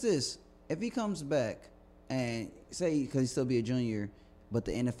Yeah. thing is this: if he comes back and say because he still be a junior, but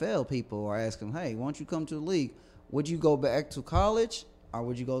the NFL people are asking, "Hey, why don't you come to the league?" Would you go back to college, or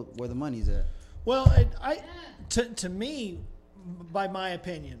would you go where the money's at? Well, to me, by my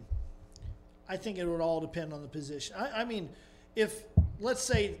opinion, I think it would all depend on the position. I mean, if let's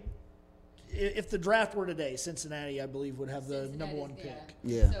say if the draft were today, Cincinnati, I believe, would have the number one pick.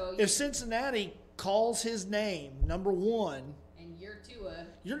 Yeah. So If Cincinnati calls his name number one, and you're Tua,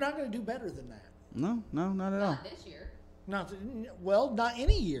 you're not going to do better than that. No, not at all. not this year. Not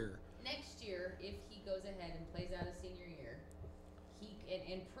any year. Next year, if he goes ahead and plays out his senior year,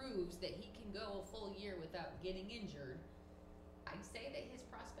 and proves that he can go a full year without getting injured, I'd say that his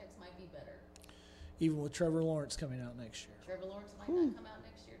prospects might be better. Even with Trevor Lawrence coming out next year. Trevor Lawrence might not come out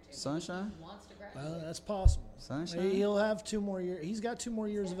next year too. Sunshine? He wants to graduate. Well, that's possible. Sunshine? He'll have 2 more years. He's got 2 more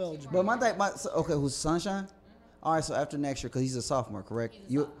years of eligibility. But my thing, okay, who's Sunshine? All right, so after next year, because he's a sophomore, correct?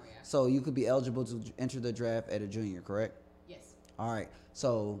 He's a sophomore, yeah. So you could be eligible to enter the draft at a junior, correct? Yes. All right.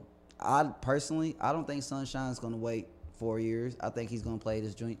 So I don't think Sunshine's going to wait 4 years. I think he's going to play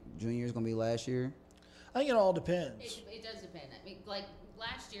this junior is going to be last year. I think it all depends. It does depend. I mean, like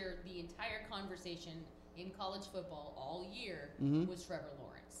last year, the entire conversation in college football all year was Trevor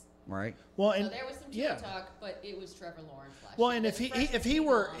Lawrence. Right. Well, So and there was some Tua talk, but it was Trevor Lawrence last well, year. and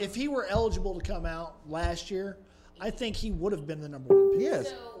if he were eligible to come out last year, I think he would have been the number one pick. Yes.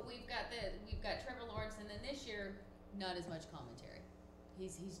 So we've got Trevor Lawrence, and then this year, not as much commentary.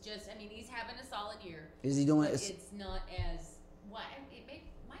 He's just, I mean, he's having a solid year. Is he doing But it? it's not as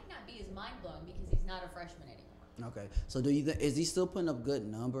might not be as mind blowing because he's not a freshman anymore. Okay. So do you think is he still putting up good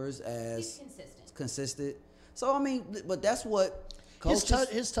numbers as He's consistent. consistent? So I mean, but that's what His, coaches.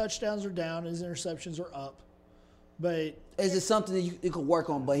 his touchdowns are down, his interceptions are up, but Is it something that you could work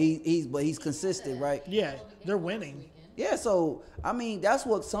on? But he's consistent, right? yeah, they're winning. Yeah. So I mean, that's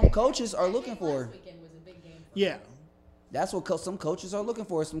what some coaches are looking for. Last weekend was a big game for Yeah, him. That's what some coaches are looking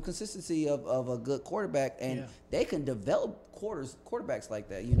for: some consistency of a good quarterback, and Yeah. they can develop quarterbacks like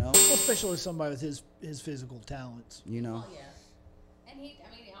that. You know. well, especially somebody with his physical talents. You know. Oh yeah, and I mean,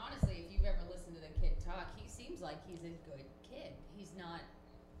 honestly, if you've ever listened to the kid talk, he seems like he's a good kid. He's not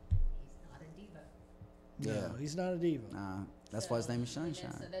a diva. Yeah. No, he's not a diva. That's why his name is I mean,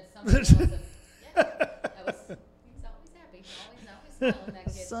 Sunshine. That's something else. He's always happy. Always smiling, that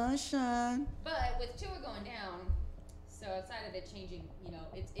kid. Sunshine. But with Tua going down, so outside of it changing,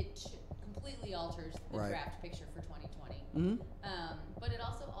 completely alters the Right. draft picture for 2020. Mm-hmm. But it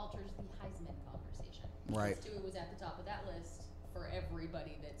also alters the Heisman conversation. Right. Because Tua was at the top of that list for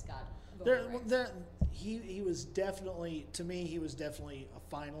everybody that's got voting rights. He was definitely, to me, he was definitely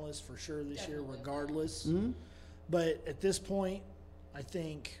a finalist for sure this year, Definitely. regardless. Mm-hmm. But at this point, I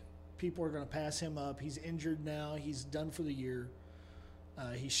think people are going to pass him up. He's injured now. He's done for the year.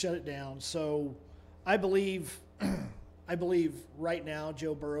 He shut it down. So I believe right now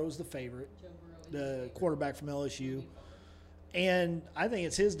Joe Burrow's the favorite, Joe Burrow is the quarterback from LSU. And I think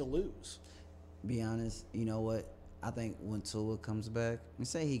it's his to lose. Be honest, you know what? I think when Tua comes back, and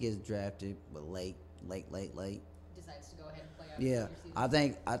say he gets drafted, but late. decides to go ahead and play out. Yeah, his senior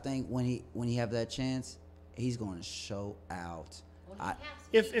season. I think when he have that chance, he's going to show out. Well, I-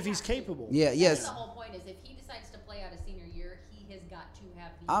 he If he's has to. capable. Yeah, That's yes. the whole point is if he decides to play out a senior year, he has got to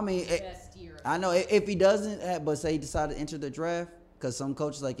have the I mean, best year. Of I know if he doesn't, but say he decided to enter the draft, because some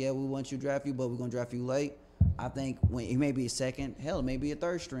coaches like, yeah, we want you to draft you, but we're gonna draft you late. I think when he may be a second, hell, it may be a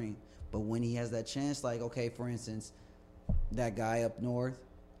third string, but when he has that chance, like okay, for instance, that guy up north,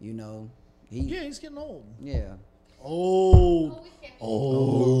 you know, Yeah, he's getting old. yeah. Old. Oh, we can't.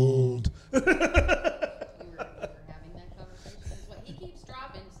 Old. We were having that conversation. Is what he keeps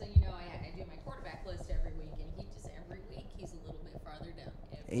dropping. So I do my quarterback list every week, and every week he's a little bit farther down.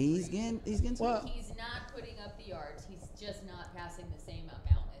 He's getting Well, He's not putting up the yards. He's just not passing the same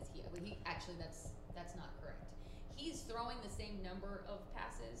amount as he. Actually, that's not correct. He's throwing the same number of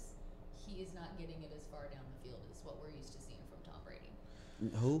passes. He is not getting it as far down the field as what we're used to seeing from Tom Brady.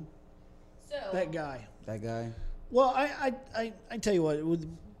 who? So that guy. That guy. Well, I tell you what,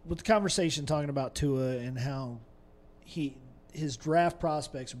 with the conversation talking about Tua and how his draft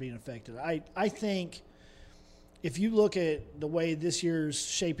prospects are being affected, I think if you look at the way this year's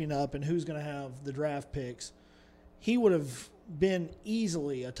shaping up and who's going to have the draft picks, he would have been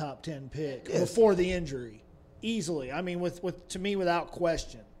easily a top 10 pick Yes. before the injury. Easily. I mean, to me, without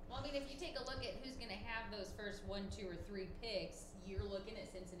question. Well, I mean, if you take a look at who's going to have those first 1, 2, or 3 picks, you're looking at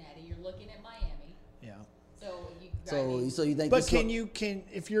Cincinnati, you're looking at Miami. Yeah. So you think? But this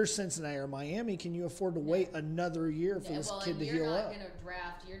if you're Cincinnati or Miami, can you afford to wait another year for this kid to heal up?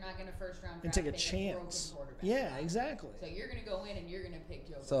 You're not going to first round draft And take a pick chance. broken quarterback. Yeah, exactly. So you're going to go in and you're going to pick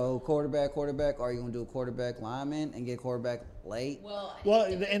Joe Burrow. So quarterback. Are you gonna do a quarterback lineman and get quarterback late? Well,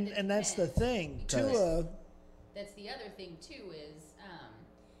 And that's the thing. Because- Tua, That's the other thing too is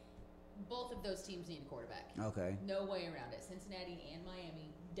both of those teams need a quarterback. Okay. No way around it. Cincinnati and Miami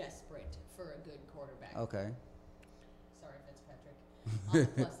desperate for a good quarterback. Okay. Sorry, Fitzpatrick. On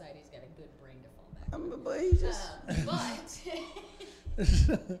the plus side, he's got a good brain to fall back. But he just.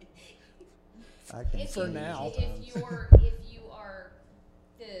 But I can For see now. if you are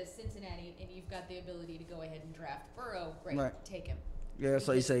the Cincinnati and you've got the ability to go ahead and draft Burrow, great, Right. take him. Yeah.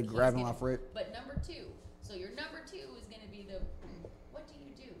 So you Because say he's grab him gonna- off rip. But number 2, so your number 2 is going to be what do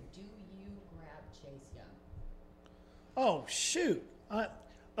you do? Do you grab Chase Young? oh shoot.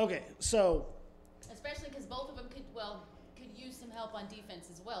 Okay, so Especially because both of them could use some help on defense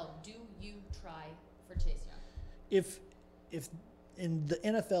as well. Do you try for Chase Young? if in the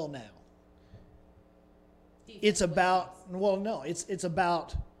NFL now, Defense it's wins. it's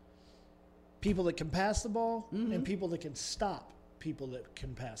about people that can pass the ball Mm-hmm. and people that can stop people that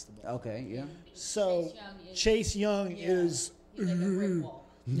can pass the ball. Okay, yeah. So Chase Young is Chase Young is he's like a brick wall.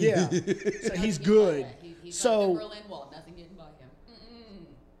 yeah, so Nothing he's getting by good. that. He's So- like the Berlin Wall. Nothing getting by him. Mm-mm.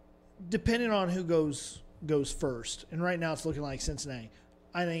 Depending on who goes first, and right now it's looking like Cincinnati.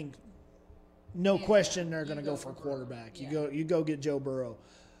 I think no Hands question down, they're you going to go go for for Burrow. quarterback. Yeah. You go get Joe Burrow.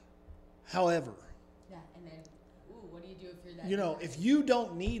 However, Yeah, and then what do you do if you're that? you know, if you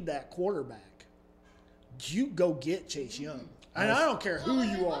don't need that quarterback, you go get Chase Young. And I don't care who Well,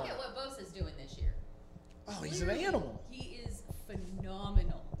 you look are. at what Bosa's doing this year. Oh, he's an Clearly, animal. He is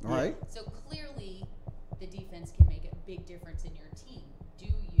phenomenal. All right. So clearly, the defense can make a big difference in your team. Do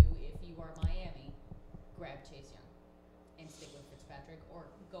you, if you are Miami, grab Chase Young and stick with Fitzpatrick, or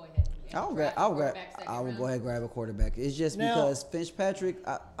go ahead and I'll draft grab. quarterback second I will round? go ahead and grab a quarterback. It's just Now- because Fitzpatrick,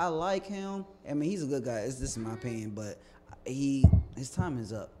 I like him. I mean, he's a good guy. This is my opinion, but his time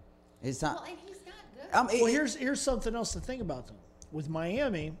is up. His time. Well, and he's not good. I mean, Well, here's something else to think about, though. With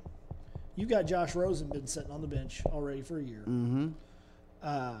Miami, you got Josh Rosen been sitting on the bench already for a year. Mm-hmm.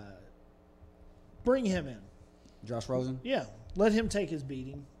 Bring him in. Josh Rosen. Yeah, let him take his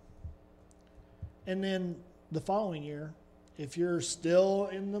beating. And then the following year, if you're still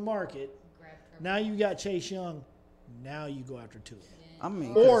in the market, Grab Trevor. now you got Chase Young. Now you go after Tua. I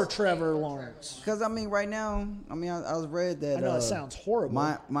mean, Or Trevor Lawrence. because I mean, right now, I mean, I was read that I know it sounds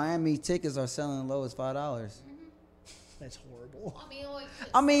horrible. Miami tickets are selling low as $5. That's horrible. I mean, like,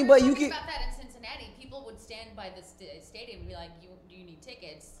 I mean, we're but you talking can- about that in Cincinnati. People would stand by the stadium and be like, "Do you need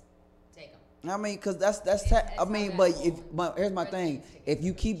tickets? Take them." I mean, because that's It's I not mean, that but cool. but here's my thing: if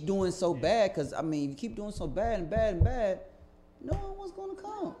you keep doing so bad, because I mean, you keep doing so bad and bad and bad, no one's gonna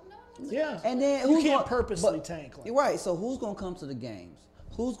come. Yeah. And then You who's can't gonna, purposely but- tank like You're right. So who's gonna come to the games?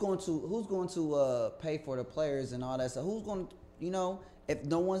 Who's going to pay for the players and all that stuff? Who's going to, if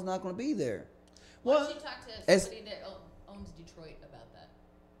no one's not going to be there? Why Well, don't you talk to it's- somebody that owns Detroit about that?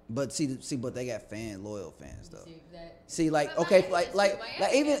 But but they got loyal fans though. See that? See, like, But okay, Miami like fans like too. like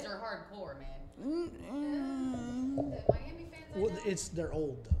Miami even. fans are hardcore, man. Mm, The Miami fans, I Well, know. they're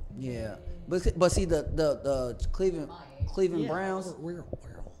old though. yeah, but see the Cleveland My age. Cleveland Yeah, Browns. We're old.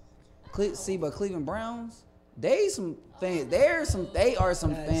 But Cleveland Browns, they some fans. They are some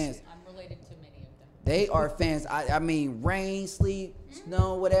That's- fans. I'm related to many of them. They are fans. I mean, rain, sleet,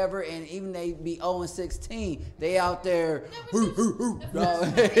 snow, whatever, and even they be 0-16. They out there. Hoo, hoo, hoo. The No.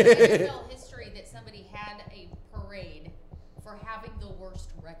 first time in NFL history that somebody had a parade for having the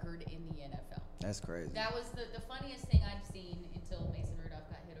worst record in the NFL. That's crazy. That was the funniest thing I've seen until Mason Rudolph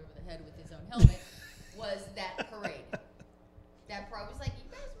got hit over the head with his own helmet. Was that parade? That parade was like, you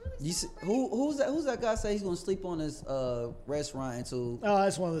guys really You see, celebrate? who's that guy say he's gonna sleep on his restaurant until? Oh,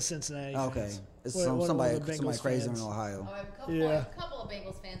 that's one of the Cincinnati Okay, fans. it's One of somebody the Bengals crazy fans. in Ohio. Oh, I have a couple, Yeah. a couple of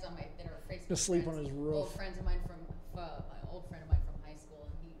Bengals fans on that are Facebook Gonna sleep on friends. his roof. Old friends of mine from my old friend of mine from high school,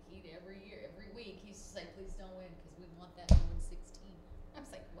 and he every week he's just like, please don't win because we want that 0-16. I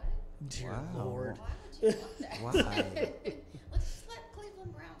was like, what? Dear Wow. Lord. Why would you want that? Why? Let's just let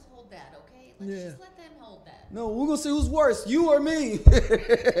Cleveland Browns hold that, okay? Let's Yeah. just let them hold that. No, we're gonna see who's worse, you or me. Way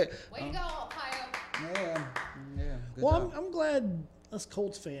to go, Ohio. Yeah. Good Well, job. I'm glad us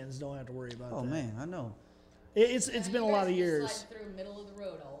Colts fans don't have to worry about Oh that. man, I know. It's Yeah, been a you lot guys of just years. slide through middle of the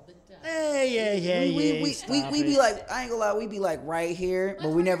road all the time. We be like, I ain't gonna lie, we be like right here, but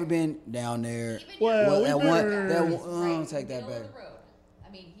we never been down there. Even Well, your we quarterback better- is I'll take that middle back. of the road. I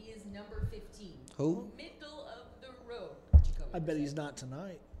mean, he is number 15. Who? Middle of the road. Jacoby I bet Brissett. he's not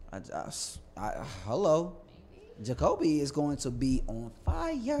tonight. Hello. Maybe. Jacoby is going to be on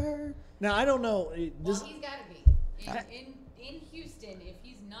fire. Now I don't know. Well, This, he's got to be. In Houston, if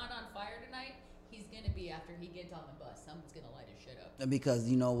he's not on fire tonight, he's going to be after he gets on the bus. Someone's going to light his shit up. Because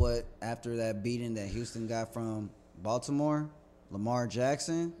you know what? After that beating that Houston got from Baltimore, Lamar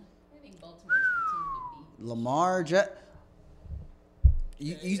Jackson, I think Baltimore's the team to beat. Lamar Jack.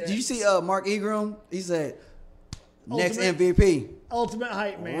 Did you see Mark Ingram? He said, next Ultimate- MVP. ultimate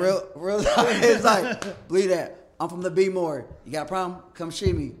hype man. Real. It's like, believe that. I'm from the B more. You got a problem? Come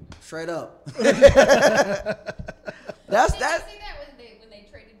see me. Straight up. That's Did you that. see that when they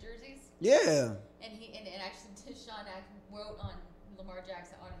traded jerseys? Yeah. And actually, Deshaun wrote on Lamar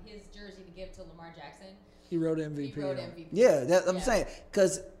Jackson on his jersey to give to Lamar Jackson. He wrote MVP. He wrote on it. MVP. Yeah, I'm Yeah. saying.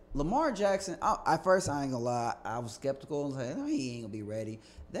 Because Lamar Jackson, at first, I ain't gonna lie, I was skeptical. I was like, no, he ain't gonna be ready.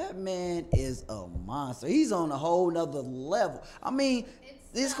 That man is a monster. He's on a whole nother level. I mean, It's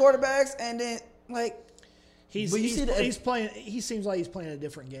these not- quarterbacks, and then, like, He's But you see the- he's playing. He seems like he's playing a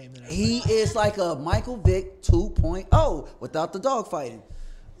different game than he is like a Michael Vick 2.0 without the dog fighting.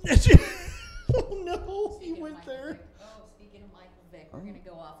 Oh no, he Speaking of went Michael there. Vick- Oh, speaking of Michael Vick, we're gonna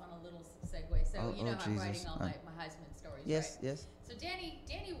go off on a little segue. So Oh, you know oh, I'm writing Jesus. all my Heisman stories, Yes, right? yes. So Danny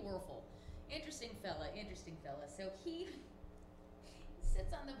Werfel, interesting fella. So he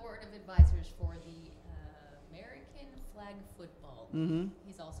sits on the board of advisors for the American flag football. Mm-hmm.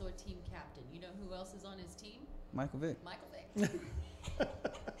 He's also a team captain. You know who else is on his team? Michael Vick. Michael Vick.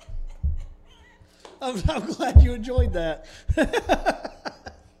 I'm glad you enjoyed that.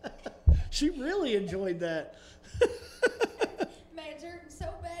 She really enjoyed that. Man's hurting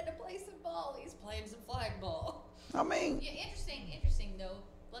so bad to play some ball. He's playing some flag ball. I mean, Yeah, interesting though.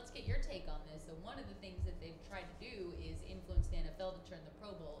 Let's get your take on this. So one of the things that they've tried to do is influence the NFL to turn the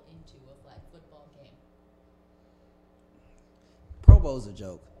Pro Bowl into a flag football game. Pro Bowl's a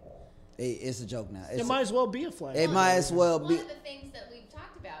joke. It's a joke now. It might as well be a flag. It might as well One be. of the things that we've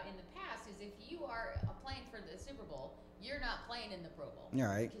talked about in the past is if you are playing for the Super Bowl, you're not playing in the Pro Bowl. All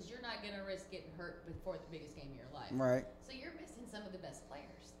right. Because you're not going to risk getting hurt before the biggest game of your life. Right. So you're missing some of the best players.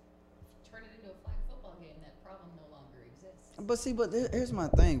 If you turn it into a flag football game, that problem no longer exists. But see, here's my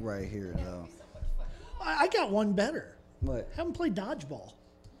thing right here, That though. would be so much fun. I got one better. What? Have them play dodgeball.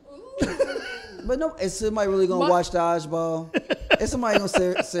 Ooh. But no, is somebody really gonna watch dodgeball? Is somebody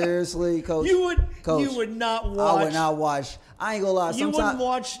gonna seriously, coach? Coach, You would not watch. I would not watch. I ain't gonna lie. You wouldn't Sometimes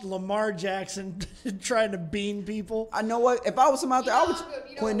watch Lamar Jackson trying to bean people. I know what. If I was some out there, I would.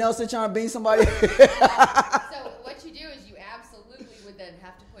 You know- Quentin Nelson trying to beat somebody. So what you do is you absolutely would then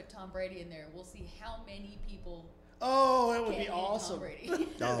have to put Tom Brady in there. We'll see how many people Oh, that would can be beat Tom awesome. Brady.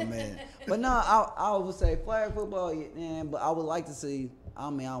 Oh man, but no, I would say flag football, yeah, man. But I would like to see. I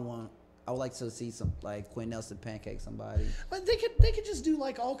would like to see some like Quentin Nelson pancake somebody. But they could just do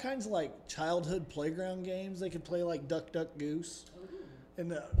like all kinds of like childhood playground games. They could play like Duck Duck Goose,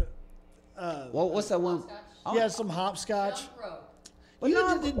 and Well, what's that one? Hopscotch. yeah, some hopscotch. Jump rope. But You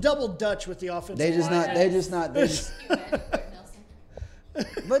no, did double Dutch with the offensive They just line. not. They just not. They just, Can you imagine Quentin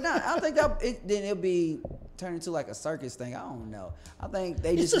Nelson? but no, I think then it'll be turned into like a circus thing. I don't know. I think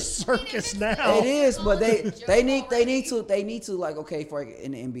they It's a just. circus now. It is, but they Joke need already. to like okay for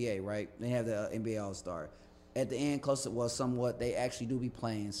in the NBA, right? They have the NBA All Star. At the end, close to somewhat they actually do be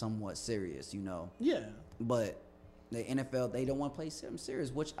playing somewhat serious, you know. Yeah. But the NFL they don't want to play something serious,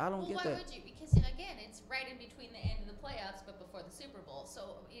 which I don't Well, get why that. would you? Because again, it's right in between the end of the playoffs, but before the Super Bowl.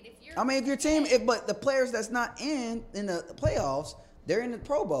 So if you're, I mean, if your team, but the players that's not in the playoffs, they're in the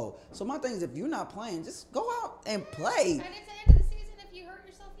Pro Bowl. So my thing is, if you're not playing, just go out and play. and it's the end of the season, if you hurt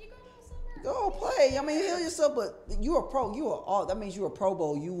yourself, you go to somewhere. Go play. I mean, heal yourself, but you're a pro. You are all. That means you're a Pro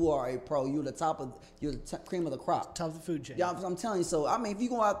Bowl. You are a pro. You're the top of. You're the cream of the crop. Top of the food chain. Yeah, I'm telling you. So I mean, if you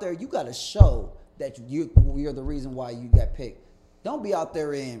go out there, you got to show that you're the reason why you got picked. Don't be out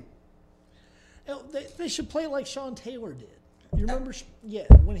there and. Hell, they should play like Sean Taylor did. You remember? Yeah,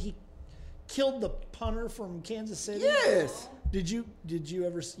 when he killed the punter from Kansas City. Yes. Did you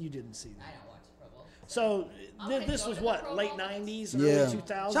ever? You didn't see I that. don't watch Pro Bowl. So I'm gonna this go was to the what, Pro late Bowl. '90s, Yeah. early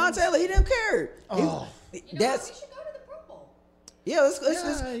 2000s. Sean Taylor, he didn't care. Oh. You know what? We should go to the Pro Bowl. Yeah.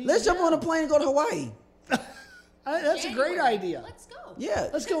 Let's jump on a plane and go to Hawaii. That's a great January. idea. Let's go. Yeah.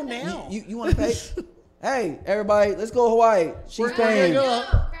 Let's go now. You want to pay? Hey, everybody, let's go to Hawaii. She's We're gonna paying. go- No,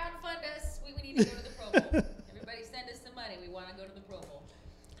 crowdfund us. We need to go to the Pro Bowl. Everybody send us some money. We want to go to the Pro Bowl.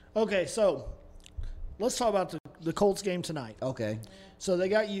 Okay, so let's talk about the Colts game tonight. Okay. So they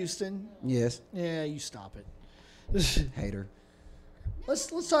got Houston. Yes. Yeah, you stop it. Hater. let's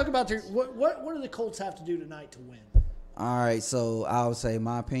talk about what do the Colts have to do tonight to win? All right, so I would say,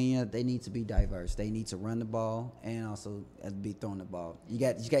 my opinion, they need to be diverse. They need to run the ball and also be throwing the ball. You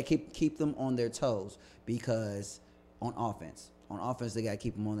got to keep them on their toes, because on offense, they got to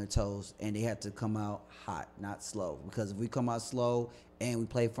keep them on their toes, and they have to come out hot, not slow. Because if we come out slow and we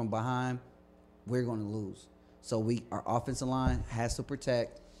play from behind, we're going to lose. So our offensive line has to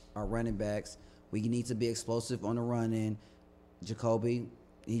protect our running backs. We need to be explosive on the run end. Jacoby,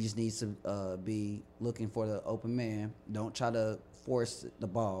 he just needs to be looking for the open man. Don't try to force the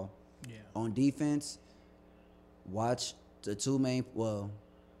ball. Yeah. On defense, watch the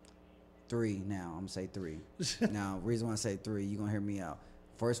three now. I'm going to say three. Now, reason why I say three, you're going to hear me out.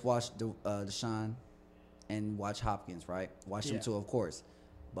 First, watch Deshaun and watch Hopkins, right? Watch them Yeah. two, of course.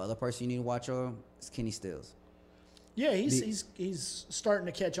 But other person you need to watch is Kenny Stills. Yeah, he's starting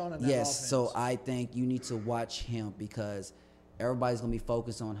to catch on in that Yes, offense. so I think you need to watch him, because everybody's going to be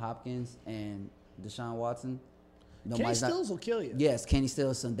focused on Hopkins and Deshaun Watson. Kenny Stills will kill you. Yes, Kenny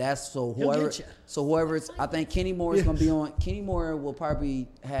Stills. So that's He'll whoever. get ya. So whoever's, I think Kenny Moore is going to be on. Kenny Moore will probably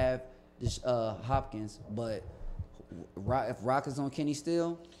have this, Hopkins, but if Rock is on Kenny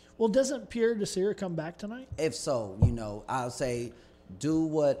Still, Well, doesn't Pierre Desir come back tonight? if so, I'll say do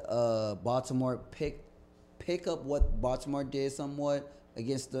what Baltimore pick up what Baltimore did somewhat,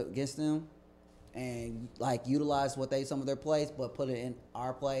 against them, and like utilize some of their plays, but put it in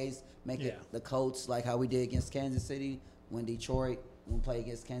our plays, make it the Colts like how we did against Kansas City when we played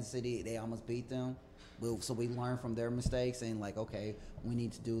against Kansas City, they almost beat them. So we learn from their mistakes and like, okay, we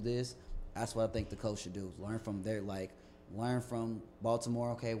need to do this. That's what I think the coach should do. Learn from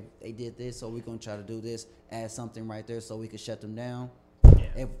Baltimore. Okay, they did this, so we're gonna try to do this. Add something right there so we can shut them down.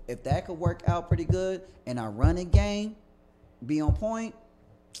 Yeah. If that could work out pretty good and our running game be on point,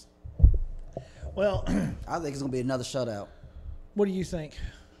 Well, I think it's gonna be another shutout. what do you think?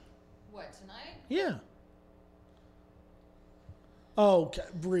 What, tonight? Yeah. Oh,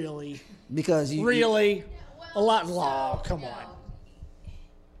 really? Because Really? Yeah, well, A lot. so, Oh, come no. on.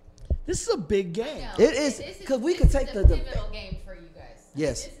 This is a big game. No, It is, this 'cause we could this take is the- a pivotal game for you guys.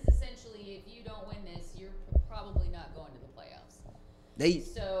 Yes. This is essentially, if you don't win this, you're probably not going to the playoffs. They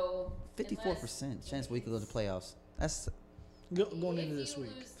So 54% chance we could go to the playoffs. That's Going into this if you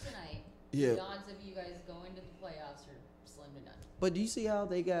week. lose tonight, Yeah. the odds of you guys going to the playoffs are slim to none. But do you see how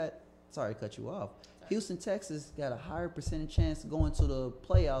they got? Sorry to cut you off. Houston, Texas got a higher percentage chance of going to the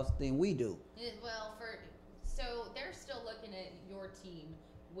playoffs than we do. So they're still looking at your team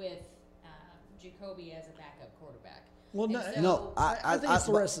with Jacoby as a backup quarterback. Well, And no, so- No, I think it's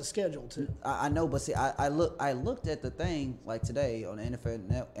the rest of the schedule too. I know, but see, I looked at the thing like today on the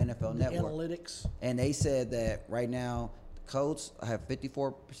NFL The Network, analytics. and they said that right now the Colts have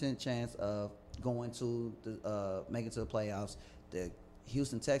 54% chance of going to the making to the playoffs. The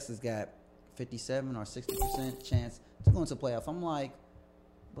Houston Texans got 57 or 60% chance to go into the playoffs. I'm like,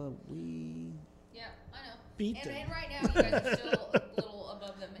 but we. Yeah, I know. Beat them. And right now, you guys are still a little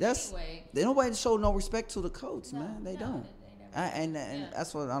above them anyway. They nobody show no respect to the Colts, No, man. They no, don't. they never And Yeah.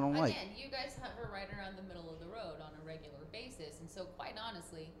 that's what I don't like. Again, you guys are right around the middle of the road on a regular basis, and so quite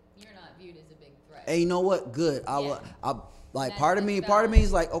honestly, you're not viewed as a big threat. And you know what? Good. I like That's part of the me. Part of me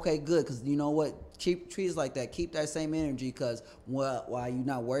is like, okay, good, because you know what? Keep trees like that. Keep that same energy, because while you're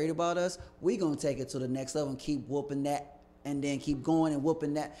not worried about us, we gonna take it to the next level and keep whooping that, and then keep going and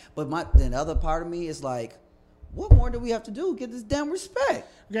whooping that. But then the other part of me is like, what more do we have to do? Get this damn respect.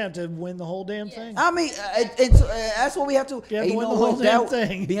 We're gonna have to win the whole damn Yes. thing. I mean, that's what we have to. You have to and win know the whole what? damn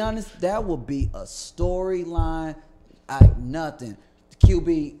thing. Be honest, that would be a storyline. Nothing.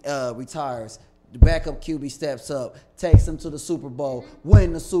 QB retires. The backup QB steps up, takes him to the Super Bowl,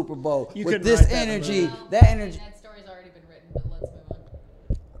 win the Super Bowl You with couldn't this write that in a energy. Well, That energy. That story's already been written, but let's move on.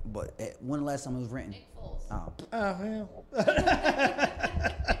 But when the last time it was written? Nick Foles. Oh, Well.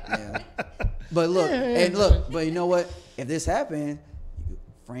 yeah. But look, but you know what? If this happened,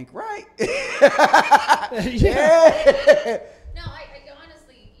 Frank Wright. Yeah. No, I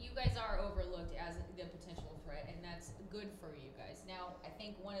honestly, you guys are overlooked as the potential threat, and that's good for you guys. Now, I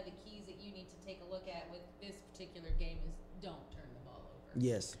think one of the keys that you need to take a look at with this particular game is don't turn the ball over.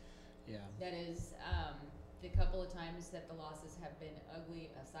 Yes. Yeah. That is the couple of times that the losses have been ugly.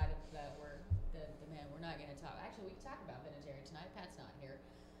 Aside of that, we're not going to talk. Actually, we can talk about Vinatieri tonight. Pat's not here.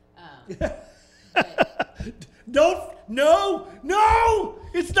 But No,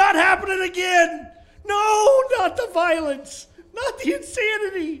 it's not happening again. No, not the violence, not the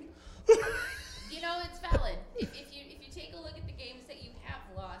insanity. you know, it's valid. If you take a look at the games that you have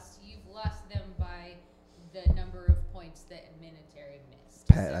lost, you've lost them by the number of points that Vinatieri missed.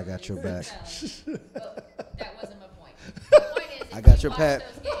 Pat, I got your back. It's valid. But that wasn't my point. The point is, if I got you your watch Pat.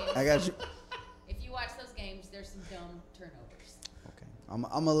 those games, I got you. if you watch those games, there's some dumb turnovers. Okay, I'm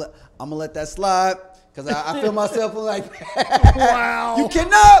gonna let that slide, because I feel myself like, Wow. you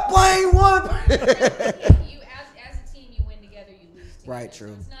cannot blame one. You as a team, you win together, you lose together. Right, So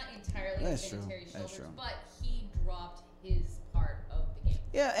true. it's not entirely That's on true. Vinatieri's That's shoulders, true. but he dropped his part of the game.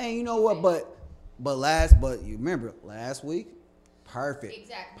 Yeah, and you know what? But you remember last week, perfect.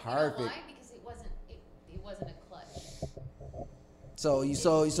 Exactly. Perfect. You know why? Because it wasn't a clutch. So you It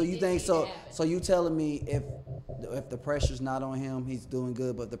think didn't so? happen. So you telling me if the pressure's not on him, he's doing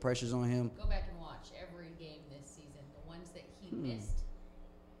good, but the pressure's on him? Go back and watch every game this season. The ones that he missed,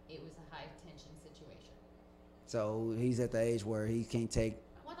 it was a high tension situation. So he's at the age where he can't take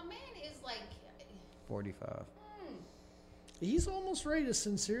Well, the man is like, 45. He's almost ready to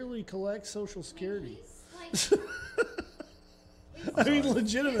sincerely collect Social Security. he's like, I mean, his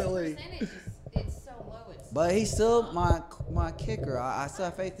legitimately. percentage it's so low. It's But he's still my kicker. I still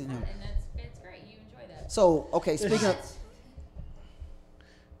have faith in him. and that's great. You enjoy that. So okay, speaking of, But,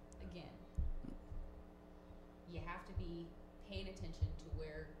 again, you have to be paying attention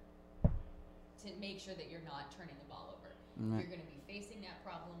to make sure that you're not turning the ball over. Right. You're going to be facing that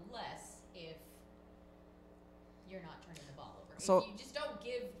problem less if you're not turning the ball over. So- if you just don't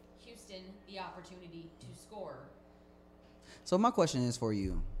give Houston the opportunity to score. So my question is for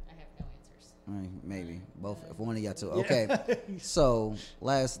you. I have no answers. All right, maybe both. If one of y'all two. Okay. So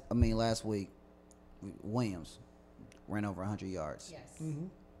last week, Williams ran over 100 yards. Yes. Mm-hmm.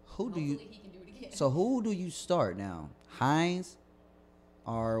 Who do you? Hopefully he can do it again. So who do you start now? Hines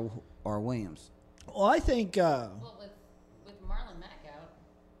or Williams? Well, I think Well, with Marlon Mack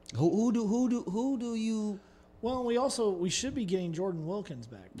out, Who do you? well, we should be getting Jordan Wilkins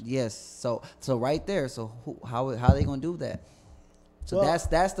back. Yes. So right there. So how are they gonna do that? So Well,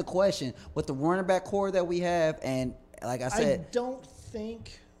 that's the question with the running back core that we have, and like I I said, don't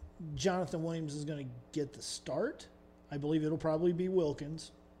think Jonathan Williams is going to get the start. I believe it'll probably be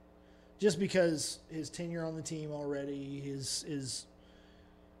Wilkins, just because his tenure on the team already, his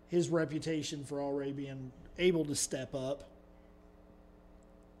reputation for already being able to step up,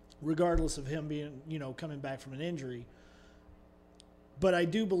 regardless of him being, coming back from an injury. But I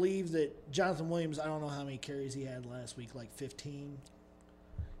do believe that Jonathan Williams, I don't know how many carries he had last week, like 15.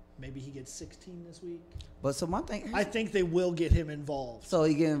 Maybe he gets 16 this week. but so my thing, I think they will get him involved. so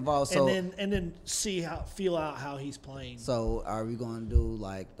he get involved. So and then feel out how he's playing. so are we gonna do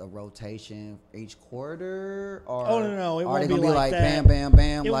like a rotation each quarter, or Oh, no, it are won't they be gonna be like like that. bam, bam,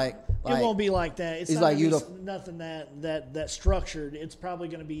 bam, It, like it won't be like that. It's it's not like gonna you be the- nothing that structured. It's probably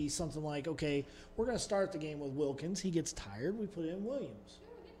going to be something like, okay, we're going to start the game with Wilkins. He gets tired. We put in Williams.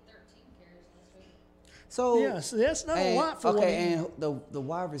 we get 13 carries last week. So Yeah, so that's not a lot for okay, one. and the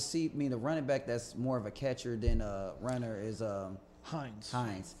wide receiver, the running back that's more of a catcher than a runner is Hines.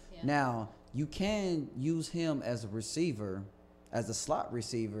 Yeah. Now you can use him as a receiver, as a slot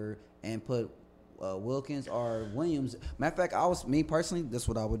receiver, and put Wilkins or Williams. Matter of fact, me personally, that's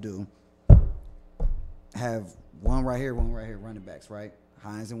what I would do. Have one right here, running backs, right?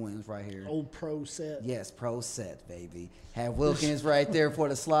 Hines and Williams right here. Old pro set. Yes, pro set, baby. Have Wilkins right there for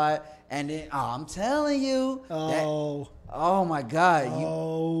the slot, and then I'm telling you, oh my God,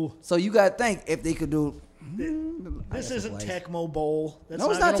 so you got to think if they could do. This isn't Tecmo Bowl. That's No,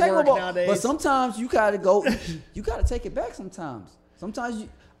 it's not gonna work Tecmo Bowl. nowadays. But sometimes you gotta go. You gotta take it back. Sometimes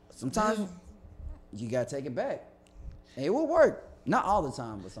you gotta take it back. And it will work. Not all the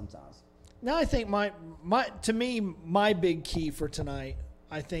time, but sometimes. Now I think my big key for tonight,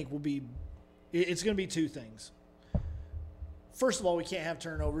 I think, will be, it's going to be two things. First of all, we can't have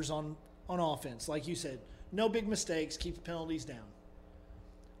turnovers on offense. Like you said, no big mistakes, keep the penalties down.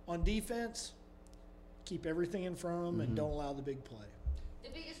 On defense, keep everything in front of them and don't allow the big play. The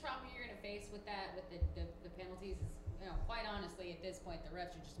biggest problem you're going to face with that, with the penalties, is, quite honestly, at this point, the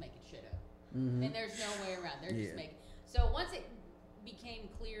refs are just making shit up. And there's no way around. They're just making. So once it became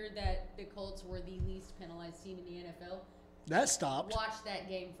clear that the Colts were the least penalized team in the NFL, That stopped. watch that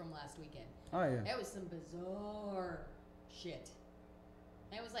game from last weekend. Oh yeah. That was some bizarre shit.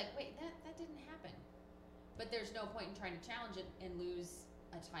 And it was like, wait, that didn't happen. But there's no point in trying to challenge it and lose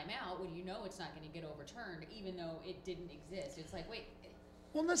a timeout when you know it's not going to get overturned, even though it didn't exist. It's like, wait.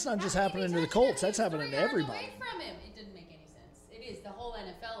 Well, that's not just how happening many to the times Colts. That's he was happening to 3 yards everybody. Away from him. It didn't make any sense. It is. The whole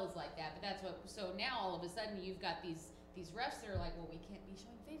NFL is like that. But that's what. So now all of a sudden you've got these refs that are like, well, we can't be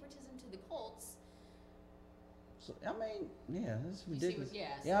showing favoritism to the Colts. So, I mean, yeah, that's You see ridiculous. what- yeah,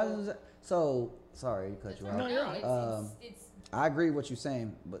 Yeah. so- So sorry to cut you That's off. all No, you're right. right. It's I agree with what you're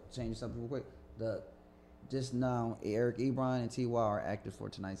saying, but change something real quick. Just now, Eric Ebron and Ty are active for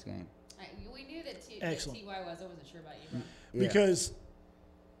tonight's game. we knew that Excellent. Ty was. I wasn't sure about you. Yeah. Because,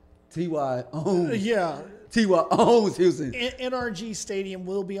 Ty owns. yeah, Ty owns Houston. NRG Stadium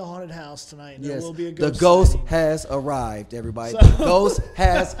will be a haunted house tonight. And there will be a the ghost. ghost sighting. has arrived, everybody. So- The ghost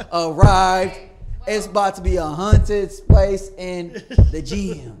has arrived. Okay, well- It's about to be a haunted place in the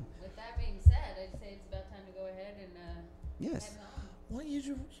gym. With that being said, I'd say it's about time to go ahead and Yes. head home. What, you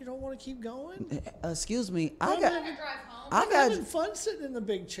don't want to keep going? Excuse me. He's I gotta drive home. I I'm got- having fun sitting in the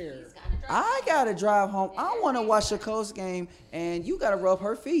big chair. He's gotta drive I home. gotta drive home. I want to watch the Coast game, and you gotta rub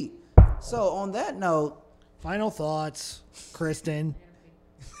her feet. So on that note, Final thoughts, Kristen.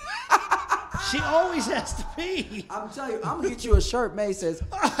 She always has to pee. I'm telling you, I'm gonna get you a shirt. May says,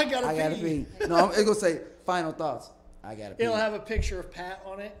 I gotta "I gotta pee. pee." No, it's gonna say final thoughts. I gotta pee. It'll have a picture of Pat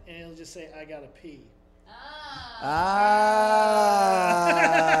on it, and it'll just say, "I gotta pee."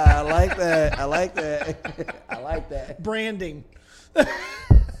 I like that. I like that. I like that. Branding. It's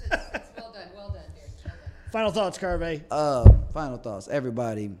well done, Derek. Well done. Final thoughts, Carvey. Final thoughts,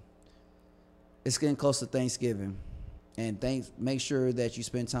 everybody. It's getting close to Thanksgiving, and make sure that you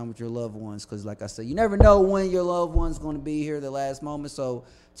spend time with your loved ones, because, like I said, you never know when your loved one's going to be here the last moment. So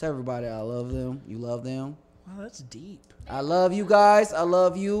tell everybody I love them. You love them. Wow, that's deep. I love you guys. I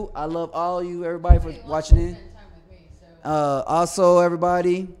love you. I love all you, everybody, for watching in. Spend time with me, so Also,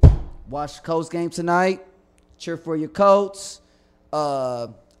 everybody, watch the Coast game tonight. cheer for your Colts.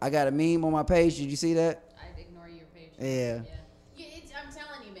 I got a meme on my page. Did you see that? I'd ignore your page. Yeah. I'm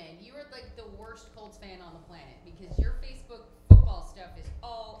telling you, man, you are like the worst Colts fan on the planet because your Facebook football stuff is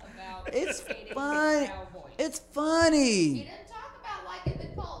all about It's hating fun. the Cowboys. It's He funny. doesn't talk about liking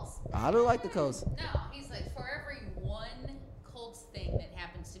the Colts. I do like the Colts. No, he's like, for every one Colts thing that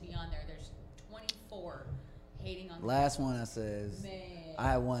happens to be on there, there's 24 hating on the Last one I says. Man.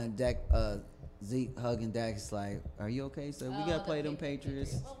 I had one Dak, Zeke hugging Dak. It's like, are you okay? So we gotta the play them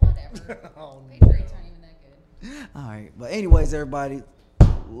Patriots. Well, whatever. Oh, Patriots aren't even that good. All right, but anyways, everybody,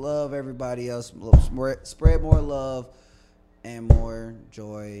 love everybody else. Spread more love and more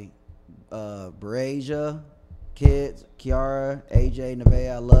joy. Berasia, kids, Kiara, AJ,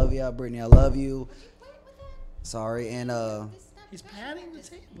 Nevaeh, I love y'all. Brittany, I love you. Wait with that. Sorry, and This is not He's special patting the practice.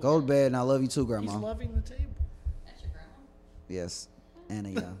 table. go to bed, and I love you too, He's Grandma. loving the table. That's your grandma. Yes,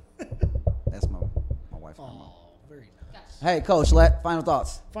 and that's my wife, Grandma. Oh, very nice. Gosh, Hey, Coach, final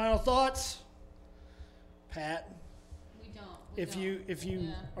thoughts. Final thoughts, Pat. we don't. If you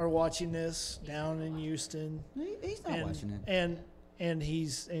Yeah. are watching this down in Houston, He's not watching it. and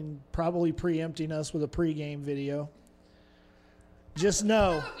he's probably preempting us with a pregame video. Just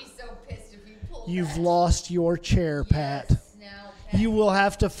know I would be so pissed if you pulled you've that. lost your chair, Pat. Yes, now, Pat. You will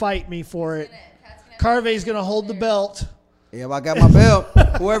have to fight me for it. Pat's gonna Carvey's gonna hold the belt. Yeah, but I got my belt.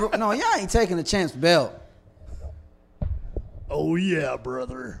 Whoever, no, y'all ain't taking the chance belt. Oh yeah,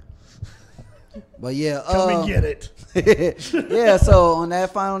 brother. But yeah, Come and get it. yeah. So on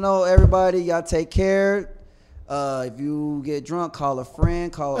that final note, everybody, y'all take care. If you get drunk, call a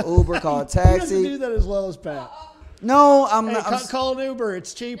friend, call an Uber, call a You have to taxi. do that as well as Pat. No, I'm Hey, not. I'm, call an Uber.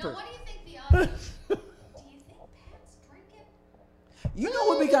 It's Now, cheaper. what do you think the odds? Do you think Pat's drinking? you know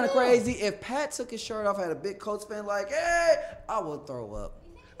what would be kind of crazy if Pat took his shirt off, had a big Colts fan like, hey, I would throw up.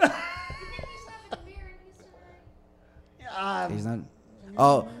 You think he's having a beer in Houston tonight? He's not.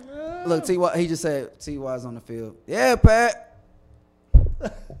 Oh, look, T.Y. He just said T.Y.'s on the field. Yeah, Pat.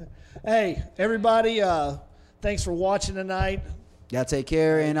 Hey, everybody. Thanks for watching tonight. Y'all take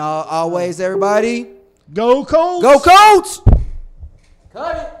care, and always, everybody, Go Colts. go Colts.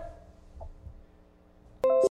 Cut it.